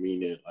retire, I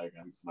mean it. Like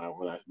my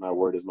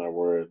word is my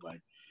word."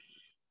 Like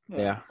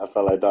Yeah. I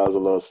felt like that was a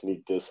little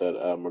sneak diss at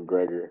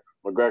McGregor.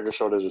 McGregor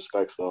showed his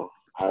respects though,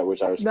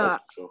 which I respect. Nah.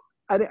 So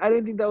I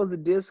didn't think that was a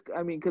disc.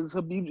 I mean, because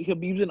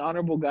Habib's an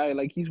honorable guy.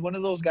 Like he's one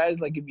of those guys.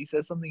 Like if he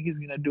says something, he's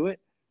gonna do it.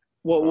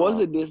 What was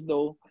a disc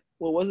though?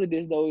 What was a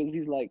disc though is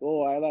he's like,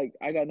 oh,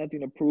 I got nothing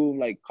to prove.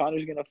 Like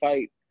Connor's gonna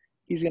fight.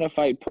 He's gonna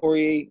fight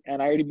Poirier,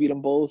 and I already beat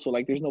them both. So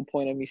like, there's no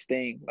point in me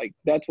staying. Like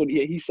that's what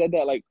he said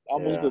that like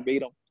almost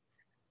verbatim.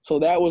 So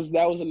that was a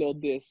little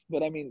diss.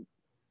 But I mean,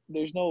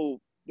 there's no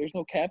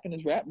cap in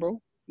his rap,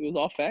 bro. It was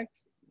all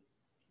facts.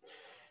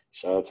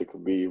 shout out to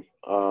Khabib.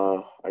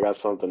 I got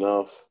something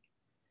else.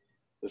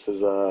 This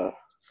is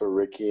for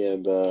Ricky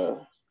and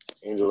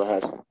Angela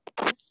Hatch.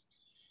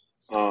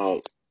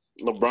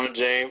 LeBron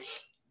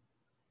James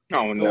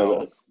Oh Yeah,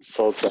 no.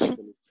 so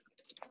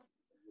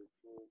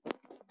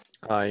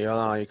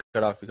You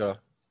cut off.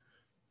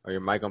 Or your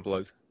mic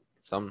unplugged.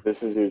 Something.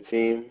 this is your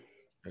team.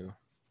 There you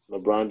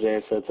LeBron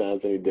James said to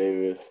Anthony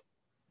Davis,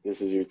 "This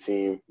is your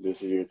team.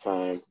 This is your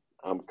time.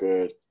 I'm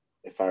good.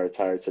 If I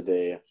retire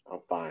today,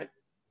 I'm fine."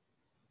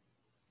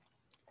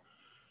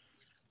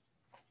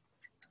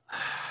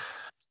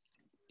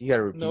 You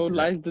gotta repeat No that.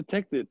 lies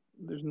detected.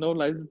 There's no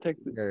lies You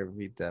detected. gotta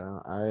repeat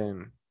that. I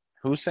am.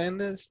 Who's saying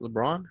this?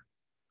 LeBron?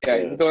 Yeah,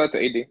 Yeah. you throw that to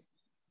AD.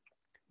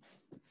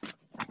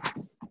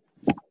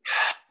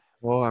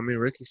 Well, I mean,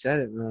 Ricky said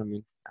it, man. I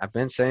mean, I've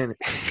been saying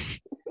it.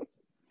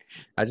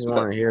 I just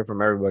want to hear it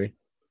from everybody.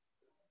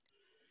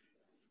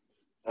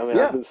 I mean,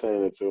 Yeah. I've been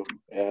saying it too.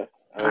 Yeah.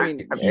 I mean,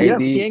 He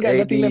AD, ain't got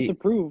nothing left AD, to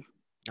prove.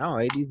 no,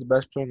 AD's the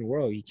best player in the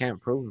world. He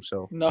can't prove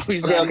himself. No,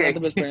 he's Okay, not. okay. He's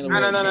not the best player in the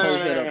No, world. no, no, no, No,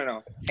 no, shut no, up. no, no.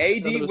 Not the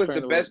AD best was player in the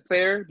the world. best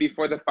player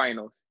before the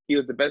finals. He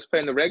was the best player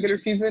in the regular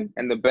season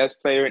and the best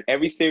player in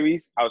every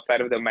series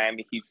outside of the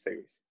Miami Heat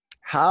series.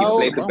 How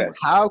played the LeBron best. was-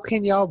 how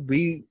can y'all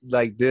be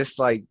like this,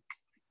 like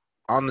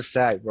on the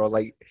sack, bro?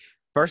 Like,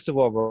 first of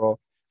all, bro,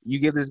 you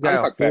give this guy I'm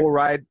a talking full facts.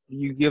 ride.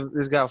 You give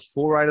this guy a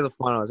full ride to the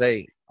finals.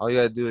 Hey, all you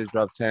gotta do is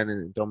drop 10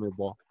 and throw me the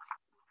ball.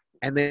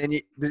 And then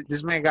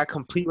this man got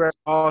complete rest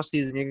all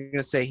season. You're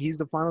gonna say he's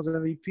the Finals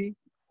MVP?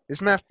 This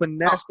man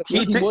finessed the He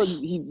He did- was.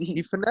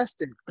 He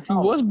finessed it. He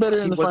was better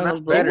in He the was finals,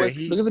 not bro. better.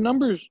 Look at the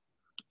numbers.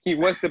 He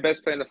was the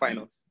best player in the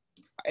finals.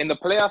 In the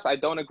playoffs, I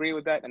don't agree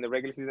with that. In the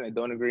regular season, I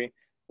don't agree.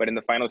 But in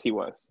the finals, he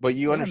was. But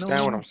you Yeah, understand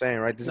no, what no. I'm saying,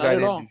 right? This Not guy at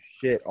didn't all. do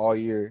shit all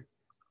year.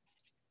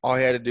 All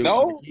he had to do,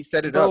 No, he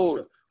set it bro.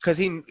 up because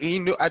he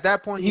knew at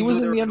that point He was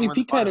knew in they the were gonna win MVP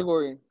the finals.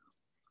 category.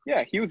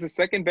 Yeah, he was the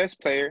second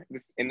best player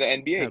in the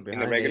NBA Yeah, in the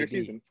behind regular AD.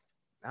 season.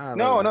 Nah, No, look,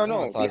 no, I don't wanna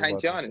no. talk Behind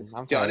about that Giannis. shit.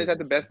 I'm tired Giannis of had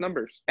the this best shit.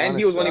 numbers. And Giannis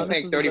he was only sucks.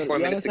 playing was the better. 34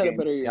 minutes Giannis a had a game.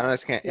 better year.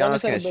 Giannis can't. Giannis Giannis had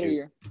a can't better shoot.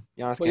 year.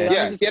 Giannis But can't.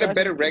 Yeah, Giannis' he had a flashes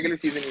better in regular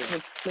season year.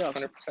 the playoffs.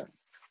 100%.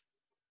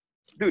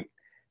 Dude,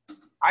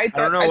 I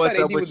don't know thought what's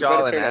AD up was with a better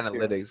y'all and player last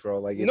year. analytics, bro.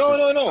 Like, it's No, just,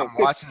 no, no. I'm 'cause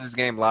watching this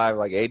game live.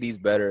 Like, AD's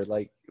better.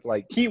 Like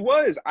he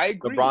was. I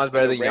agree. LeBron's In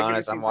better the than regular Giannis.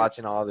 season. I'm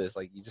watching all this.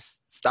 Like, you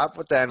just stop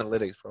with the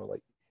analytics, bro.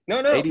 Like,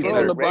 No, no. AD's In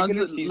better. the Bro,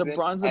 regular season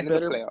LeBron's a and in the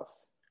better playoffs.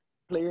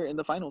 player in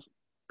the finals.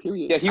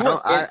 Period. Yeah, he I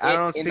was.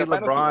 don't In see the finals,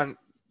 he was.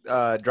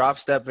 LeBron drop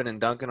stepping and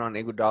dunking on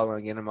Iguodala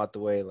and getting him out the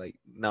way. Like,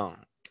 no.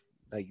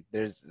 Like,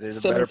 there's a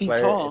 7 better feet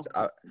player. tall. It's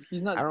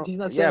He's I not. don't. He's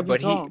not Yeah, 7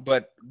 feet tall.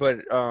 but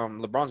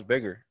LeBron's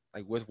bigger.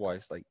 Like, width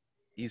wise, like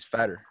he's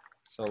fatter.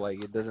 So like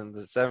it doesn't.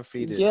 The 7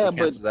 feet Yeah, it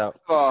cancels out.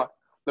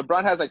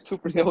 LeBron has like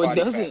 2% No, it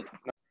body doesn't.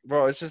 fat.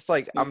 Bro, it's just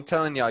like I'm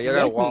telling y'all, you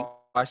Exactly. gotta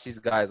watch these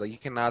guys. Like, you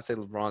cannot say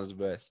LeBron's the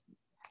best.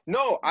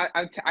 No,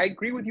 I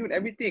agree with you in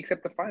everything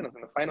except the finals.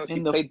 In the finals, he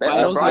In the played better.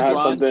 finals, I have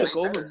LeBron something- took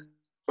over.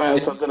 I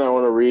have something I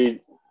want to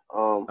read.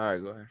 All right,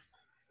 go ahead.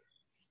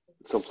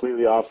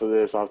 Completely off of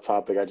this, off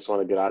topic. I just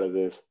want to get out of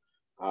this.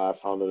 I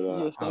found it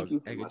Yes, thank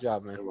you. Hey, good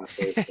job, man. in my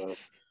face. So,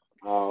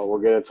 we'll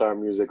get into our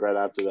music right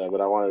after that. But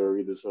I wanted to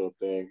read this little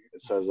thing.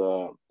 It says,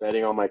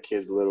 "Betting on my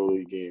kids' little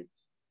league games."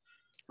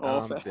 Oh,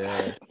 I'm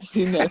dead. I've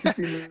seen that. I've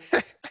seen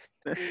that.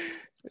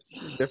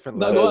 It's a different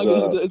No, level.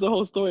 go on. It's a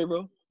whole story,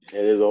 bro.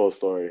 It is a whole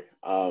story.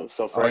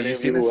 So for Oh, any you of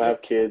seen you who this?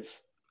 have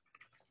kids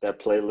that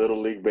play little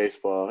league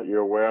baseball,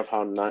 you're aware of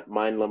how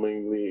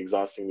mind-numbingly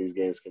exhausting these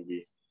games can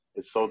be.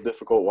 It's so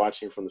difficult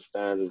watching from the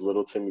stands as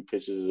little Timmy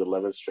pitches his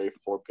 11th straight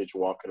 4-pitch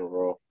walk in a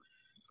row.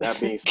 That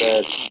being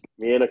said,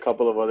 me and a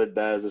couple of other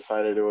dads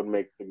decided it would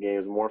make the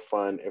games more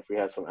fun if we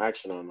had some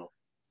action on them.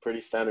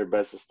 Pretty standard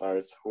best of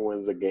starts, who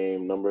wins the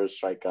game, number of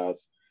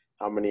strikeouts,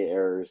 how many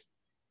errors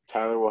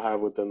Tyler will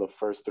have within the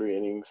first 3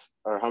 innings,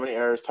 or how many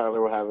errors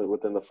Tyler will have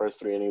within the first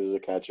 3 innings as a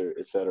catcher,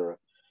 etc.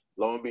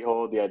 Lo and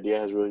behold, the idea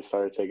has really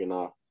started taking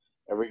off.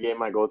 Every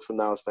game I go to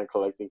now is spent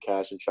collecting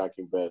cash and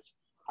tracking bets.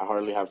 I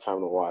hardly have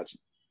time to watch.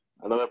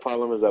 Another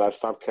problem is that I've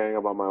stopped caring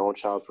about my own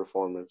child's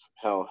performance.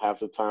 Hell, half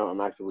the time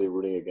I'm actively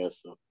rooting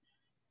against them.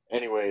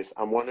 Anyways,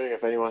 I'm wondering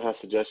if anyone has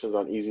suggestions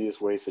on easiest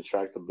ways to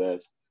track the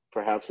bets.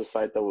 Perhaps a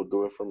site that will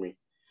do it for me.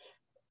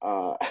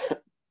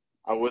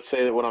 I would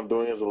say that what I'm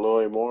doing is a little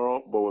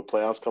immoral, but with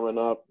playoffs coming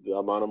up, the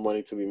amount of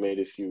money to be made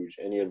is huge.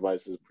 Any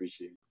advice is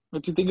appreciated.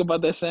 What you think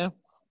about that, Sam?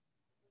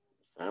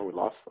 And we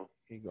lost them.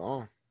 He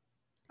gone.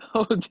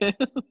 Oh, damn.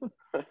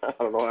 I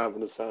don't know what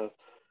happened to Sam.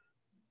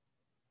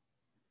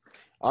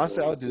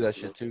 Honestly, I would do that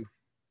shit too.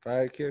 If I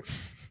had a kid.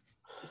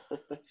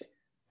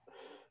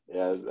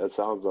 Yeah, that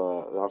sounds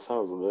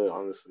lit,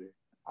 honestly.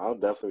 I'll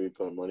definitely be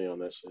putting money on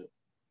that shit.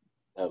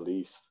 At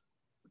least.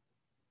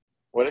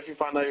 What if you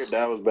found out your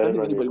dad was betting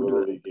think on your anybody would do little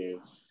that. league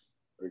games,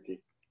 Ricky?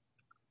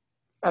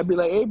 I'd be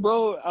like, hey,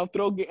 bro, I'll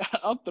throw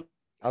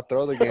I'll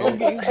throw the games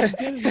game.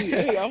 against me.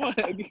 Hey, I want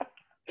to.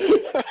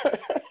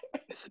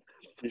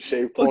 You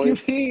shave What you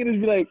points? mean?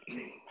 It'd be like,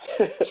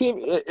 Sam,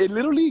 in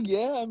Little League,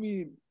 yeah. I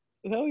mean,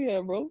 hell yeah,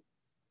 bro.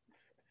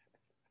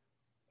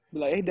 Be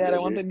like, hey, Dad, Yeah, I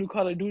want dude. that new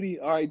Call of Duty.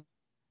 All right,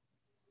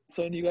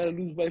 son, you got to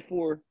lose by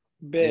 4.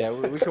 Bet. Yeah,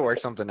 we should work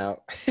something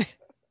out.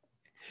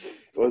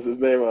 What's his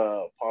name?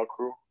 Paul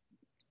Crew?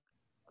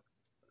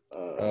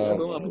 Yeah,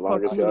 bro, I'll be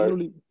Longest popular in yard. Little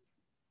League.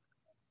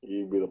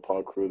 You be the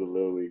Paul Crew, the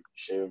Little League,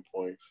 shaving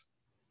points.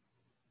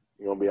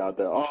 You're gonna be out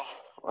there.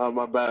 Oh,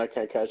 my bad, I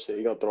can't catch it.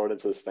 You're gonna throw it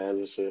into the stands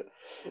and shit.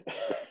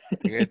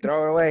 You gonna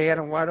throw it away. He had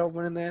him wide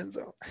open in the end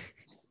zone.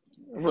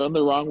 Run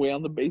the wrong way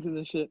on the bases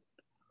and shit.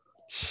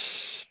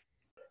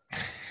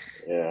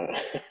 Yeah.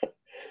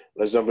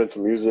 Let's jump into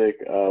music.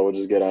 We'll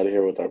just get out of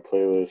here with our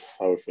playlists.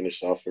 How we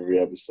finish off every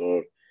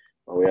episode.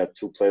 We have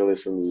 2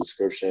 playlists in the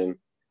description.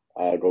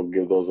 Go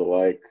give those a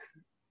like.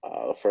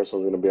 The first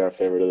one's gonna be our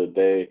favorite of the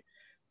day.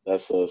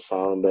 That's a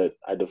song that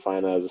I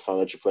define as a song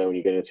that you play when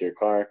you get into your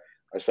car.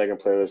 Our second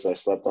playlist, I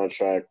Slept on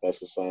Track.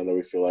 That's a song that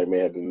we feel like may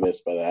have been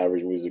missed by the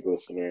average music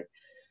listener.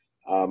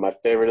 My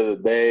favorite of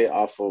the day,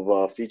 off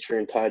of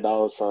featuring Ty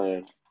Dolla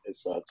 $ign.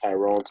 It's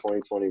Tyrone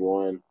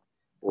 2021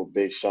 with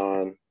Big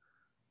Sean.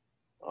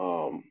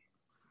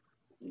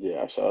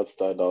 Yeah, shout out to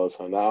Ty Dolla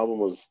 $ign. The album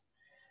was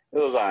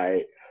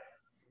alright.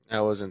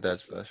 That wasn't that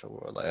special,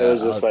 bro. Like It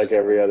was I just was like just,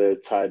 every other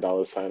Ty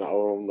Dolla $ign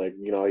album. Like,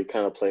 he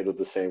kind of played with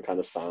the same kind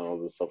of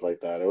sounds and stuff like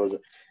that. It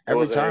wasn't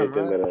time,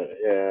 anything right?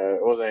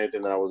 it wasn't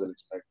anything that I wasn't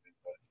expecting.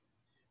 But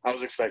I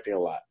was expecting a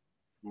lot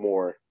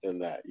more than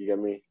that. You get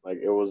me? Like,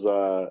 it was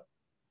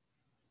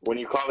when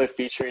you call it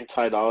featuring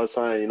Ty Dolla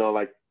 $ign,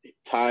 like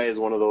Ty is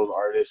one of those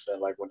artists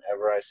that, like,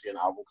 whenever I see an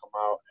album come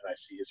out and I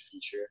see his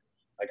feature,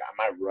 like, I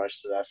might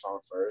rush to that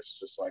song first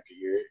just so I could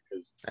hear it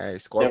because Hey, he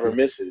Scorpion. never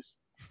misses.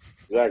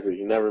 Exactly,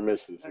 he never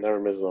misses. He never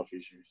misses on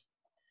features.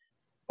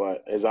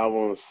 But this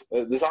album was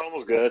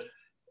good.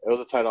 It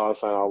was a Ty Dolla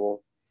 $ign album,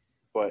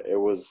 but I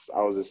was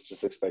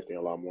just expecting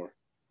a lot more.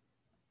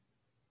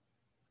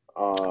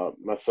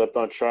 My Slept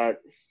on Track,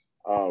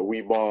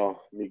 We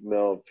Ball, Meek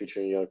Mill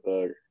featuring Young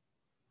Thug.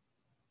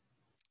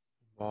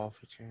 Ball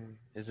featuring.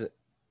 Is it?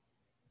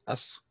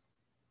 That's.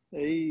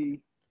 Hey.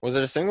 Was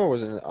it a single or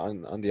was it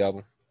on the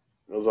album?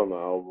 It was on the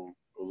album.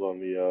 It was on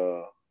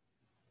the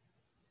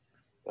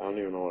I don't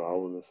even know what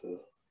album this is.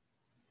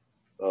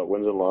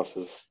 Wins and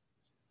Losses.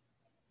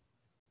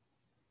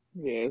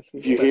 Yes.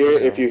 If you hear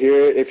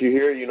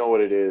it, you know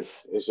what it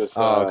is. It's just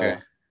Oh, okay.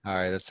 All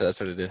right, that's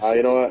what it is.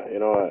 You know what?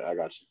 I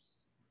got you.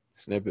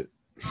 Snippet.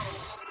 When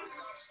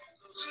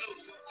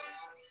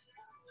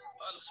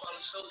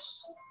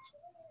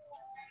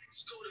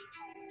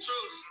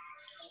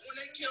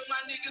they kill my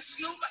nigga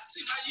Snoop, I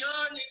see my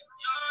young nigga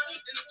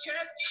in the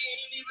casket,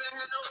 ain't even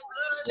had no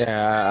blood.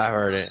 Yeah, I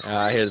heard it.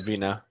 I hear the beat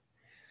now.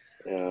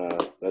 Yeah,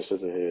 that's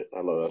just a hit.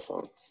 I love that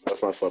song.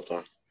 That's my Slept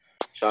on.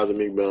 Shout out to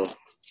Meek Mill.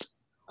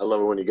 I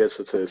love it when he gets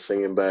into his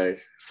singing bag.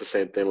 It's the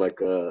same thing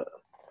like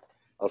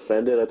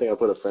Offended. I think I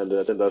put Offended.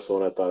 I think that's the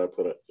one I thought I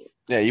put it.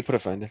 Yeah, you put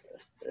Offended.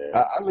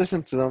 Yeah. I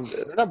listened to them.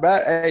 They're not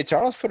bad. Hey,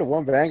 Charles put a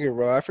one banger,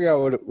 bro. I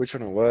forgot which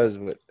one it was,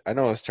 but I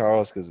know it's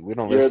Charles because we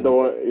don't You listen.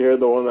 You heard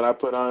the one that I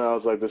put on? I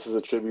was like, this is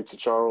a tribute to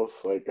Charles.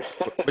 Like,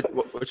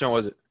 Which one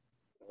was it?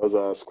 It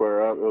was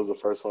Square Up. It was the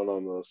first one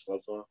on the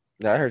Slept on.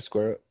 Yeah, I heard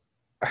Square Up.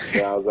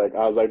 Yeah, I was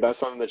like, that's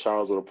something that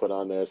Charles would have put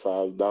on there.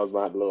 So that was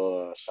my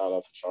little shout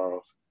out to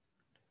Charles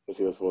because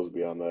he was supposed to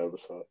be on the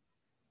episode.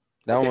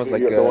 That one was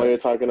like the one you're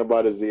talking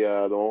about is the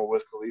one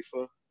with Wiz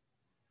Khalifa.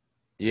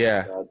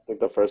 Yeah. I think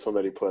the first one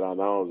that he put on,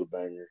 that one was a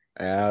banger.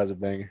 Yeah, that was a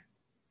banger.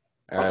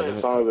 All right, The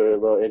songs are a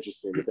little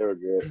interesting, but they were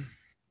good.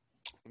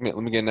 Let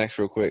me get next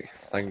real quick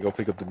so I can go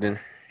pick up the dinner.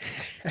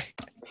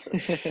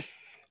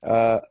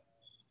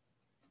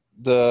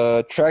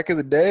 The track of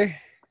the day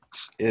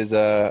is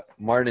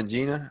Martin and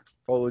Gina,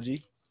 Polo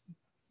G.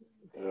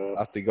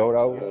 Off the GOAT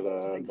album.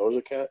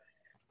 Doja Cat?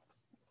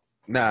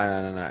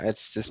 Nah.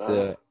 It's just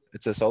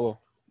it's a solo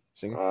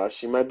singer.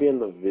 She might be in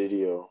the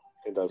video.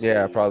 I think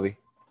that's probably.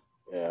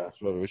 Yeah. That's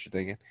probably what you're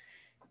thinking.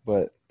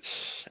 But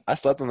I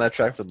slept on that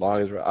track for the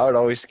longest, bro. I would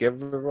always skip it,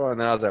 bro. And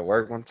then I was at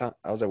work one time.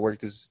 I want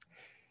to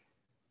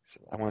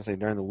say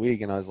during the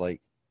week, and I was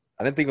like,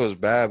 I didn't think it was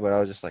bad, but I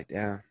was just like,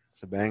 damn,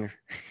 it's a banger.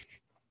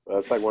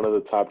 That's like one of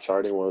the top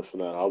charting ones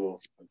from that album.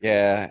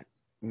 Yeah.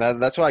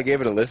 That's why I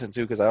gave it a listen,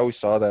 too, because I always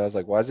saw that. I was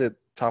like, why is it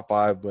top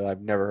 5, but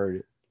I've never heard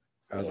it?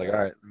 I was like,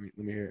 all right,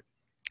 let me hear it.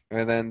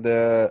 And then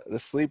the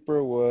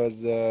sleeper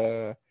was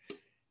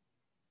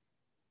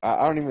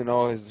I don't even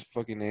know his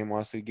fucking name,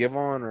 honestly.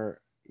 Givon, or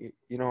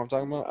you know what I'm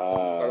talking about?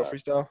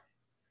 Freestyle.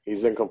 He's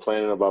been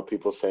complaining about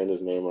people saying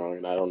his name wrong,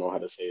 and I don't know how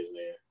to say his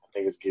name. I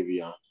think it's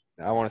Giveon.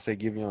 I want to say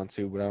Giveon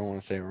too, but I don't want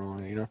to say it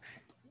wrong, you know?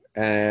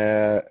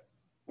 And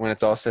when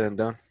it's all said and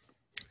done.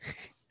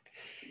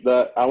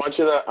 I want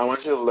you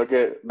to look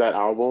at that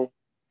album,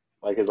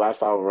 like his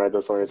last album, right?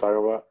 That's what you're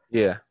talking about?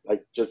 Yeah.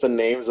 Like just the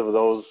names of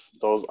those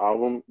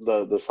album,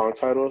 the song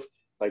titles.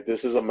 Like,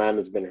 this is a man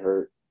that's been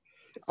hurt.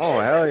 Oh,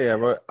 hell yeah,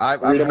 bro.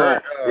 Read them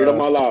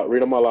all out.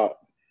 Read them all out.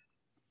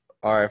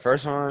 All right,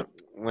 first one,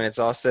 when it's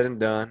all said and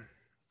done,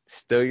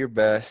 still your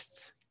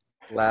best,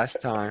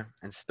 last time,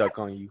 and stuck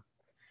on you.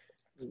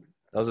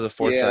 Those are the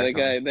 4 tracks.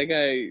 Yeah, that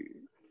guy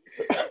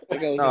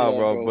was no,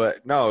 bro,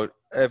 but no,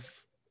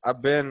 if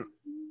I've been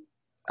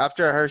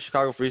after I heard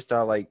Chicago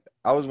Freestyle, like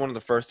I was one of the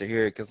first to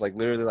hear it because like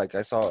literally like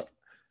I saw it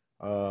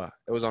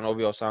was on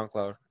OVO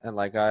SoundCloud, and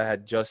like I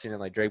had just seen it,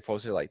 like Drake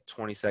posted like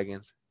 20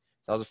 seconds.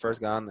 So I was the first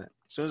guy on that.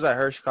 As soon as I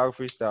heard Chicago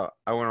Freestyle,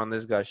 I went on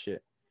this guy's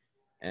shit.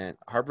 And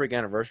Heartbreak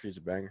Anniversary is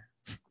a banger.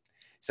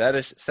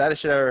 Saddest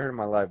shit I ever heard in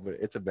my life, but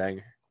it's a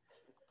banger.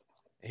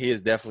 He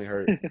is definitely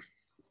hurt.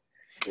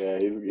 Yeah,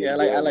 he's Yeah,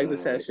 I like the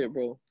sad shit,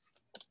 bro.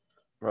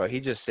 Bro, he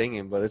just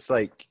singing, but it's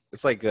like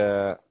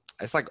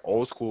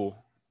old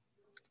school.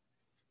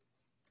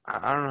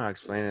 I don't know how to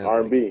explain it.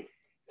 R&B. Like,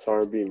 It's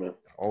R&B, man.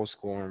 old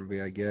school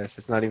R&B, I guess.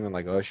 It's not even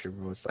like Usher,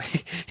 bro. It's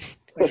like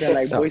Like that,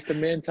 like So- Boyz II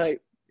Men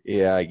type.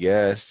 yeah, I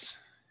guess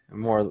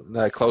more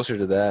closer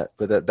to that.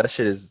 But that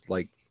shit is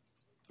like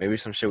maybe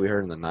some shit we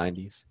heard in the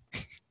 90s.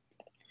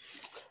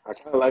 I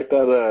kind of like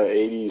that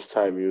 80s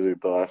type music,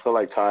 though. I feel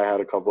like Ty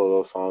had a couple of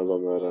those songs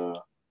on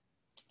that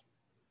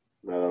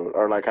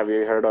or like, have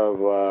you heard of,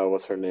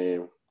 what's her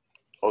name?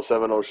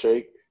 070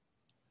 Shake?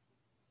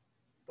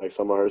 Like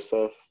some of her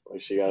stuff.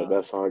 Like she got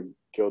that song,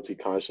 Guilty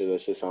Conscious.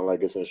 That shit sound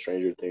like it's in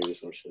Stranger Things or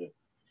some shit.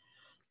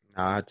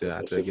 Nah, I have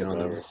to get on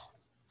there.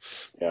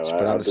 Yeah, Just I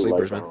put on the do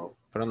sleepers, like man. that one.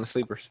 Put on the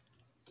sleepers.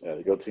 Yeah,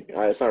 the Guilty.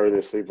 It's not really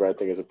a sleeper. I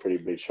think it's a pretty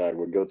big track.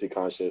 But Guilty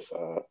Conscious,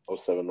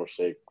 070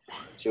 Shake.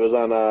 She was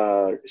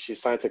on. She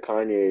signed to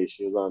Kanye.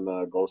 She was on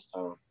Ghost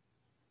Town.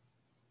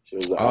 She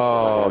was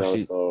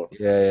African, so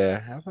yeah.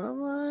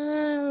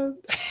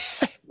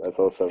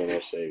 that's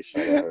 070 Shake.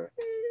 Shout out her.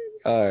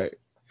 All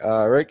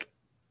right, Rick.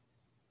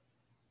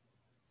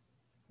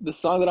 The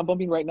song that I'm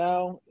bumping right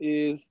now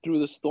is "Through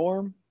the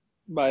Storm"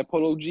 by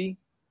Polo G.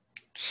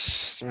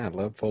 Man, I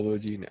love Polo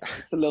G now.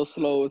 It's a little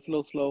slow,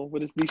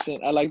 but it's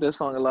decent. I like that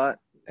song a lot.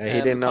 Hey, he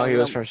And didn't the know song he that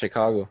was from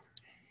Chicago.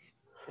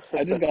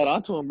 I just got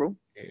onto him, bro.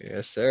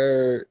 Yes,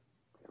 sir.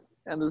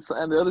 And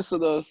the other so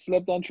the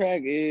slept on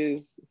track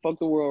is "Fuck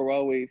the World"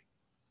 Raw Wave.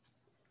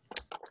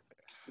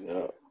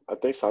 Yeah, I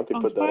think Santi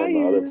On put that on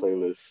the other fire.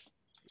 playlist.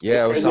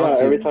 Yeah, it was It's crazy how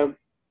something.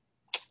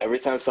 every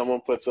time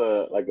someone puts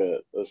a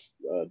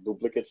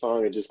duplicate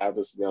song, it just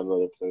happens to be on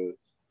another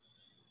playlist.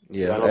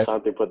 Yeah, I know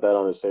Santi put that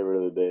on his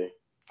favorite of the day.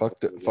 fuck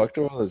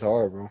the world is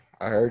hard, bro.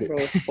 I heard it. Bro,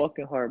 it's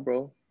fucking hard,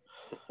 bro.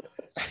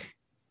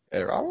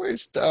 Hey, Raw Wave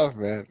stuff,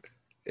 man.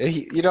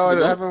 You know what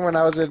The happened when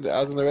I was in the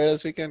radio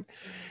this weekend?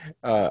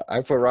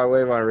 I put Raw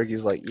Wave on.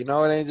 Ricky's like, you know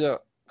what, Angel?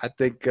 I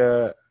think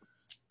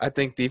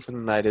Deep in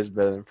the Night is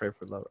better than Pray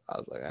for Love. I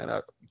was like,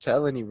 I'm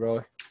telling you,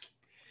 bro.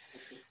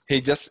 He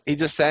just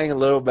sang a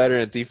little better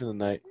in Thief in the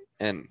Night,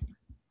 and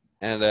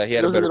he had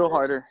It a was a better little verse.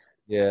 harder.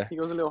 Yeah, He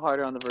goes a little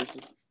harder on the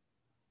verses.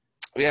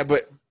 yeah,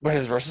 but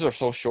his verses are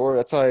so short.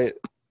 That's why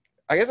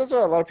I guess that's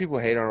why a lot of people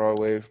hate on Raw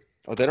Wave.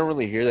 Or they don't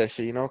really hear that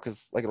shit, you know,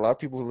 because like a lot of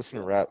people who listen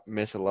to rap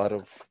miss a lot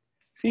of.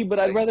 See, but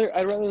Like-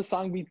 I'd rather the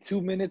song be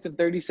 2 minutes and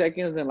 30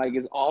 seconds and like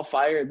it's all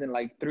fire than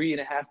like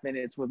 3.5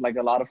 minutes with like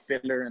a lot of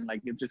filler and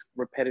like it's just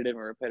repetitive.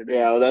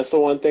 Yeah, well, that's the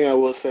one thing I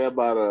will say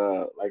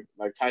about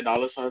like Ty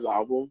Dolla $ign's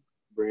album,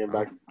 bringing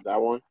back that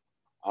one.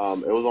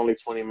 It was only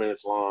 20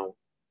 minutes long,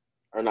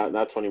 or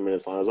not 20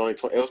 minutes long. It was only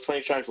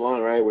 20 tracks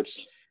long, right?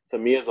 Which to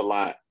me is a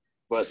lot.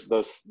 But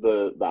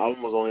the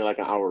album was only like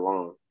an hour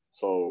long,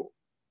 so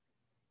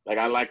like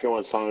I like it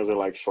when songs are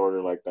like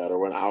shorter like that, or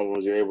when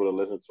albums you're able to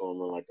listen to them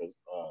in like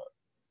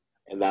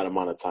in that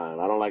amount of time.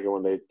 I don't like it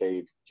when they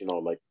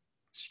like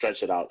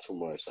stretch it out too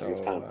much. Like it's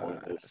kind of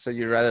pointless. So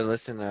you'd rather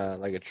listen to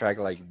like a track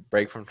like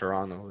 "Break from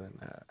Toronto" than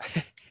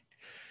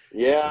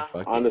Yeah,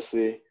 Fuck it.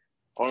 honestly.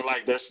 Or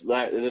like there's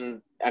that,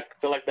 then I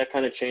feel like that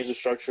kind of changed the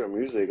structure of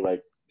music.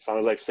 Like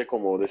songs like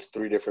Sicko Mode, there's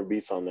 3 different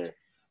beats on there.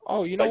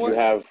 Oh, you know Like what? you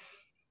have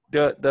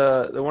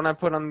The one I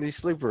put on the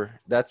sleeper,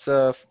 that's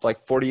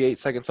like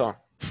 48-second song.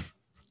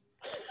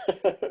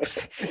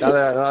 now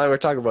that we're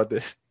talking about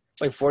this,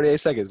 it's like 48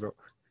 seconds, bro.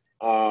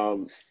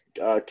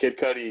 Kid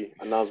Cudi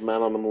announced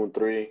Man on the Moon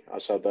 3. I'll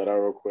shout that out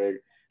real quick.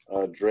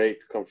 Drake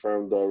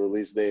confirmed the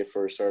release date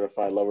for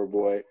Certified Lover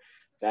Boy.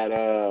 That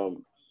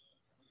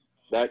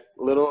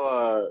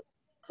little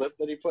clip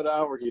that he put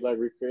out where he like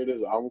recreated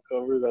his album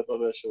covers, I thought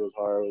that shit was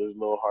hard with his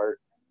little heart.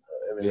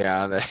 Image.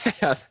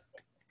 Yeah,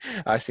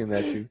 I seen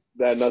that too.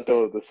 That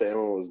Nothing Was the Same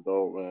one was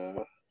dope, man.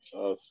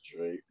 Shout out to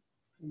Drake.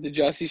 Did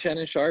y'all see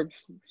Shannon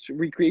Sharp's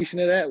recreation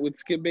of that with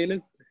Skip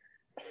Bayless?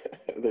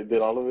 They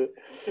did all of it.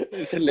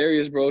 It's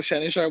hilarious, bro.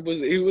 Shannon Sharp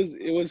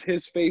it was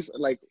his face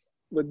like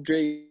with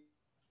Drake,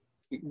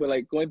 but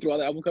like going through all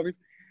the album covers.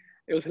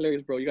 It was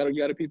hilarious, bro. You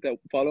gotta peep that.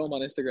 Follow him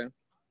on Instagram.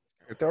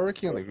 Throw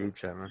Ricky on the group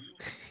chat, man.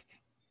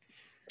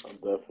 I'll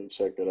definitely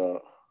check it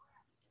out.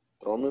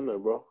 Throw them in there,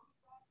 bro.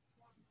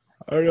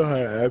 I don't know how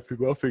to add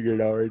people. I'll figure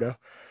it out right now.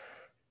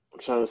 I'm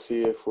trying to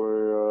see if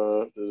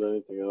we're if there's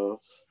anything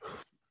else.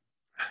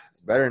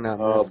 Better not,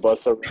 man.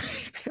 Busta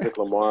Kendrick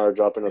Lamar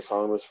dropping a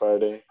song this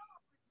Friday.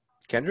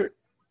 Kendrick?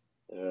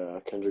 Yeah,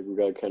 we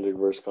got a Kendrick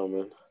verse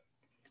coming.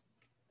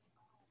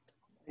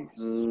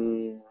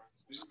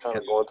 Just kind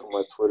of going through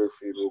my Twitter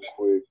feed real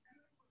quick.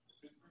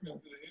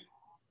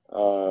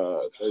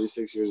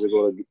 36 years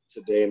ago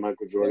today,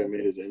 Michael Jordan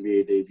made his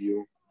NBA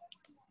debut.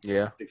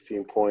 Yeah.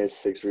 16 points,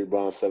 6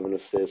 rebounds, 7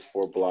 assists,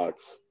 4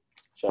 blocks.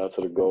 Shout out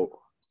to the GOAT.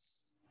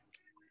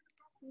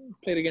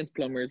 Played against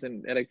plumbers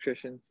and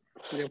electricians.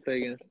 He didn't play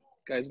against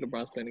guys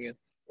LeBron's playing against.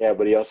 Yeah,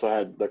 but he also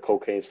had the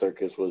Cocaine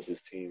Circus was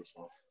his team.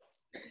 So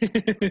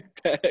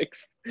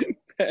Facts.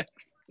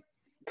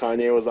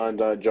 Kanye was on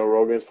Joe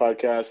Rogan's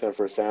podcast, and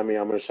for Sammy,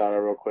 I'm gonna shout out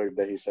real quick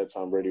that he said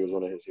Tom Brady was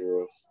one of his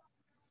heroes.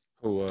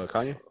 Who,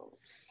 Kanye?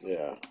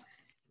 Yeah,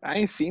 I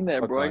ain't seen that,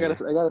 Fuck bro. I Kanye.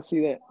 gotta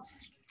see that.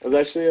 it was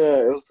actually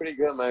it was pretty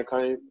good, man.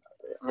 Kanye,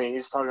 I mean,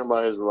 he's talking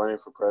about his running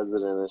for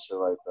president and shit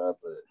like that,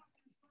 but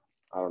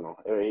I don't know.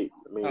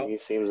 Oh. He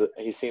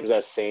seems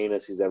as sane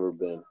as he's ever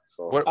been.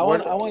 So I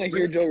want to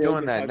hear Joe doing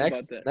Rogan that talk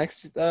next about that.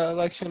 next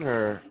election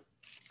or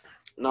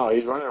no,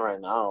 he's running right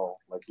now.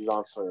 Like he's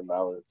on certain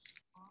ballots.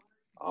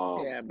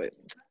 Yeah, but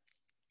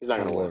He's not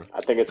gonna Oh, win.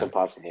 I think it's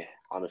impossible,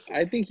 honestly.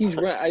 I think he's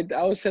run.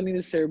 I was telling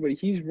this to everybody.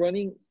 He's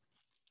running.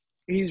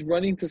 He's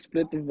running to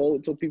split the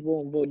vote so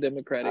people won't vote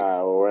Democratic,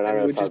 Well, we're not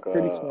gonna which talk. is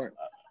pretty smart.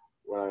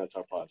 We're not gonna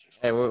talk politics.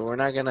 hey, we're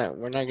not gonna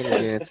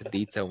get into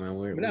detail, man.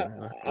 But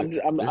no,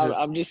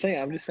 I'm just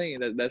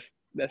saying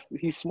that's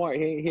he's smart.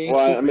 He ain't Well,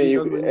 I stupid. mean, He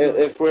knows what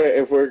he's doing.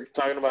 if we're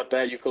talking about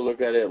that, you could look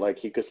at it like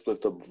he could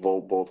split the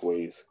vote both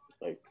ways.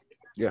 Like,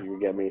 Yeah. you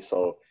get me.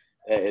 So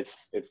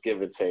it's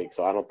give and take.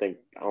 So I don't think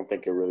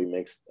it really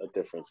makes a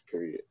difference.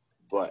 Period.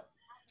 But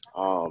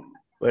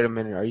Wait a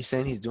minute, are you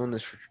saying he's doing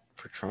this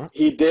for Trump?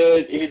 he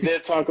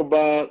did talk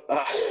about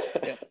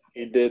Yeah.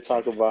 he did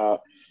talk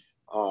about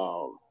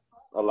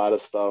a lot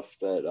of stuff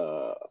that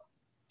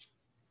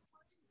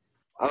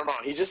I don't know.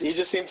 He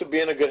just seemed to be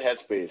in a good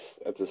headspace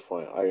at this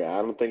point. I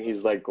don't think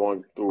he's like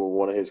going through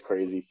one of his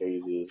crazy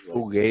phases. Like,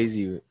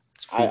 Fugazi.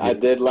 I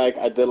did like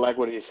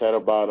what he said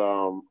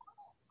about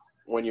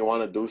when you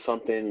want to do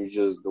something, you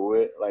just do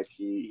it. Like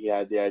he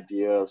had the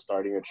idea of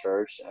starting a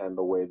church, and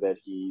the way that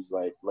he's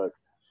like, look,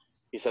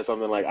 he said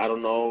something like, I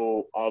don't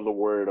know all the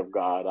word of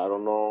God. I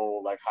don't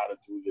know like how to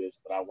do this,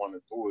 but I want to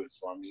do it.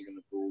 So I'm just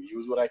gonna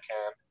use what I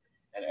can,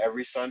 and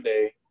every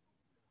Sunday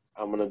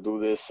I'm gonna do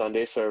this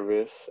Sunday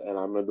service, and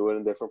I'm gonna do it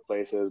in different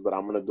places, but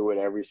I'm gonna do it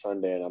every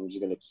Sunday, and I'm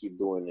just gonna keep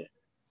doing it.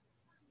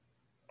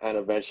 And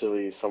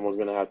eventually, someone's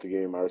gonna have to give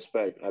me my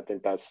respect. I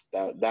think that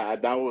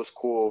was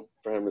cool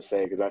for him to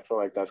say, because I feel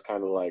like that's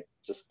kind of like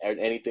just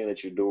anything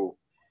that you do,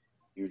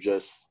 you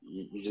just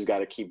got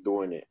to keep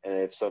doing it. And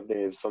if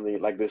something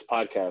like this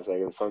podcast, like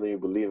if it's something you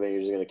believe in,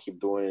 you're just gonna keep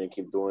doing it and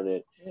keep doing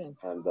it, and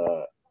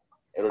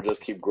it'll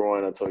just keep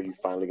growing until you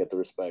finally get the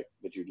respect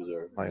that you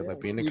deserve.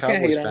 Like being a You can't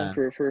Cowboys hate on him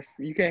fan. for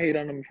you can't hate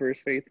on him for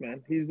his faith,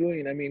 man. He's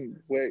doing. I mean,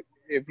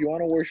 if you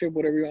want to worship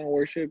whatever you want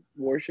to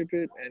worship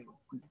it and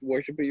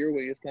worship it your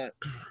way. It's not.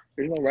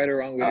 There's no right or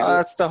wrong way to do it.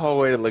 That's the whole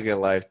way to look at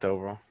life, though,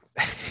 bro.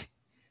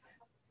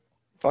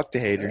 Fuck the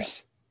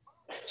haters.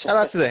 Shout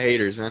out to the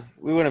haters, man.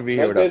 We wouldn't be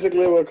here That's without.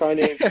 basically what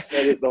Kanye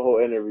said the whole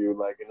interview.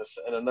 Like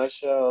in a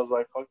nutshell, I was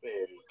like, "Fuck the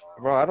haters."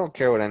 Bro, I don't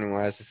care what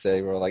anyone has to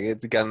say, bro. Like,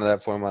 it's gotten to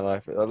that point in my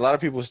life. A lot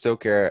of people still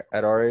care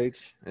at our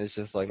age. It's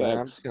just like, man,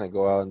 I'm just going to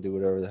go out and do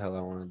whatever the hell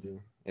I want to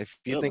do. If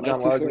you Yep, think not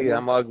I'm too ugly, fair,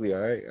 I'm ugly, all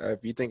right? Or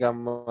if you think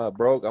I'm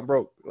broke, I'm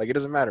broke. Like, it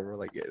doesn't matter, bro.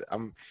 Like,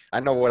 I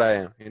know what I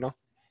am, you know?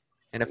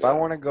 And if I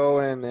want to go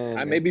and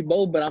I may be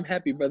bold, but I'm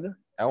happy, brother.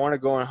 I want to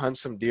go and hunt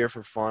some deer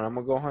for fun, I'm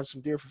going to go hunt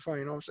some deer for fun,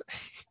 you know what I'm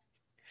saying?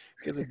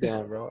 Gives a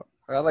damn, bro.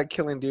 I like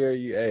killing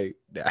deer.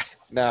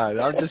 Nah,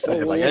 I'm just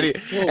saying, like,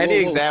 any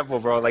example,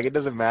 bro. Like, it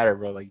doesn't matter,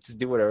 bro. Like, just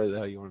do whatever the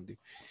hell you want to do.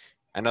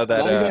 I know As long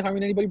as that. you're not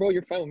harming anybody, bro,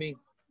 you're fine with me.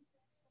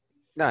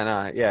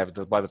 Yeah,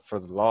 but for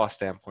the law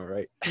standpoint,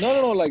 right?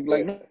 No, like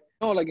in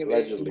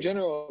Allegedly.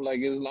 general,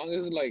 like as long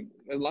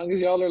as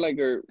y'all are like,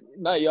 or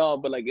not y'all,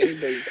 but like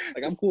anybody,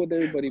 like I'm cool with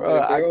everybody. Bro,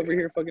 but if they're over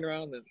here fucking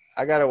around, then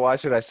I gotta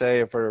watch what I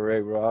say for the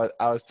rig, bro.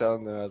 I was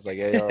telling them, I was like,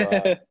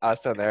 hey, I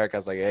was telling Eric, I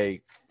was like,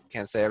 hey,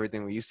 can't say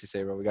everything we used to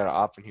say, bro. We got an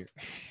op in here.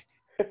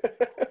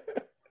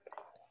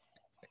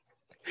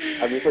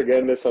 I be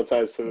forgetting this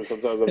sometimes too.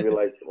 Sometimes I'll be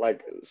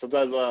like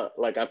sometimes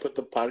like I put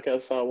the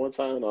podcast on one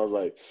time and I was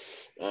like,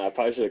 I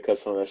probably should have cut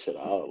some of that shit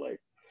out. Like,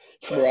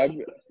 bro,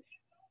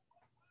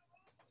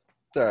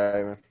 It's all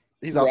right, man.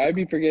 He's bro, off. I'd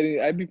be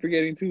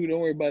forgetting too. Don't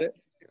worry about it.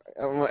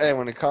 Hey,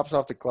 when the cop's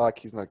off the clock,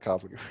 he's not a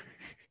cop anymore.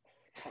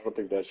 I don't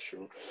think that's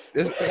true.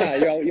 Nah,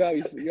 you're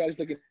always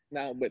looking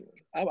now, but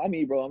I'm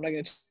me, bro. I'm not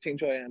gonna change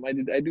who I am. I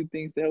do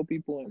things to help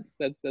people, and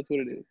that's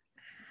what it is.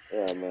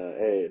 Yeah, man.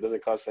 Hey, it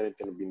doesn't cost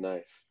anything to be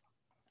nice.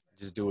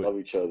 Just do it. Love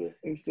each other.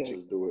 Exactly,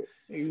 Just do it.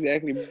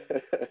 exactly,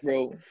 bro.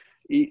 All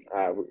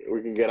right,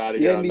 we can get out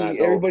of Yeah, here on that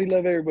note. everybody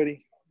love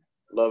everybody.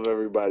 Love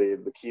everybody.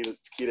 The key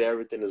to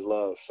everything is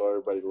love. Show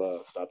everybody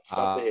love. Stop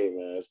the hate,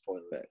 man. It's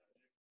pointless.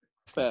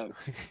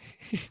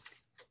 Facts.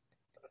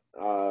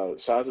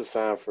 Shout out to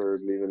Sam for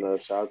leaving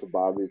us. Shout out to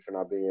Bobby for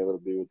not being able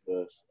to be with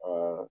us.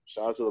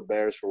 Shout out to the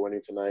Bears for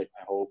winning tonight.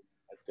 I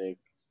think.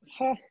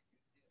 Huh.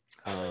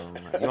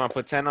 You want to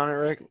put 10 on it,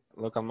 Rick?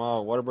 Look, I'm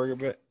all Whataburger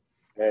bit.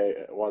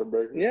 Hey,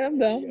 Whataburger. Yeah, I'm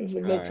down. Yes, A sir.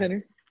 little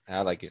tenner.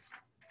 I like it.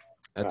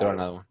 I'll throw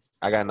another one.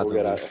 I got nothing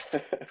We'll to get lose.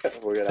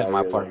 out. We'll get It's out in my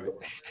of here, apartment.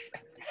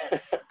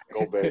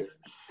 Go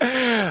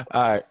Bears.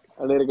 All right.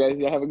 Later, guys.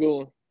 Y'all have a good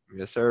one.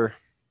 Yes, sir.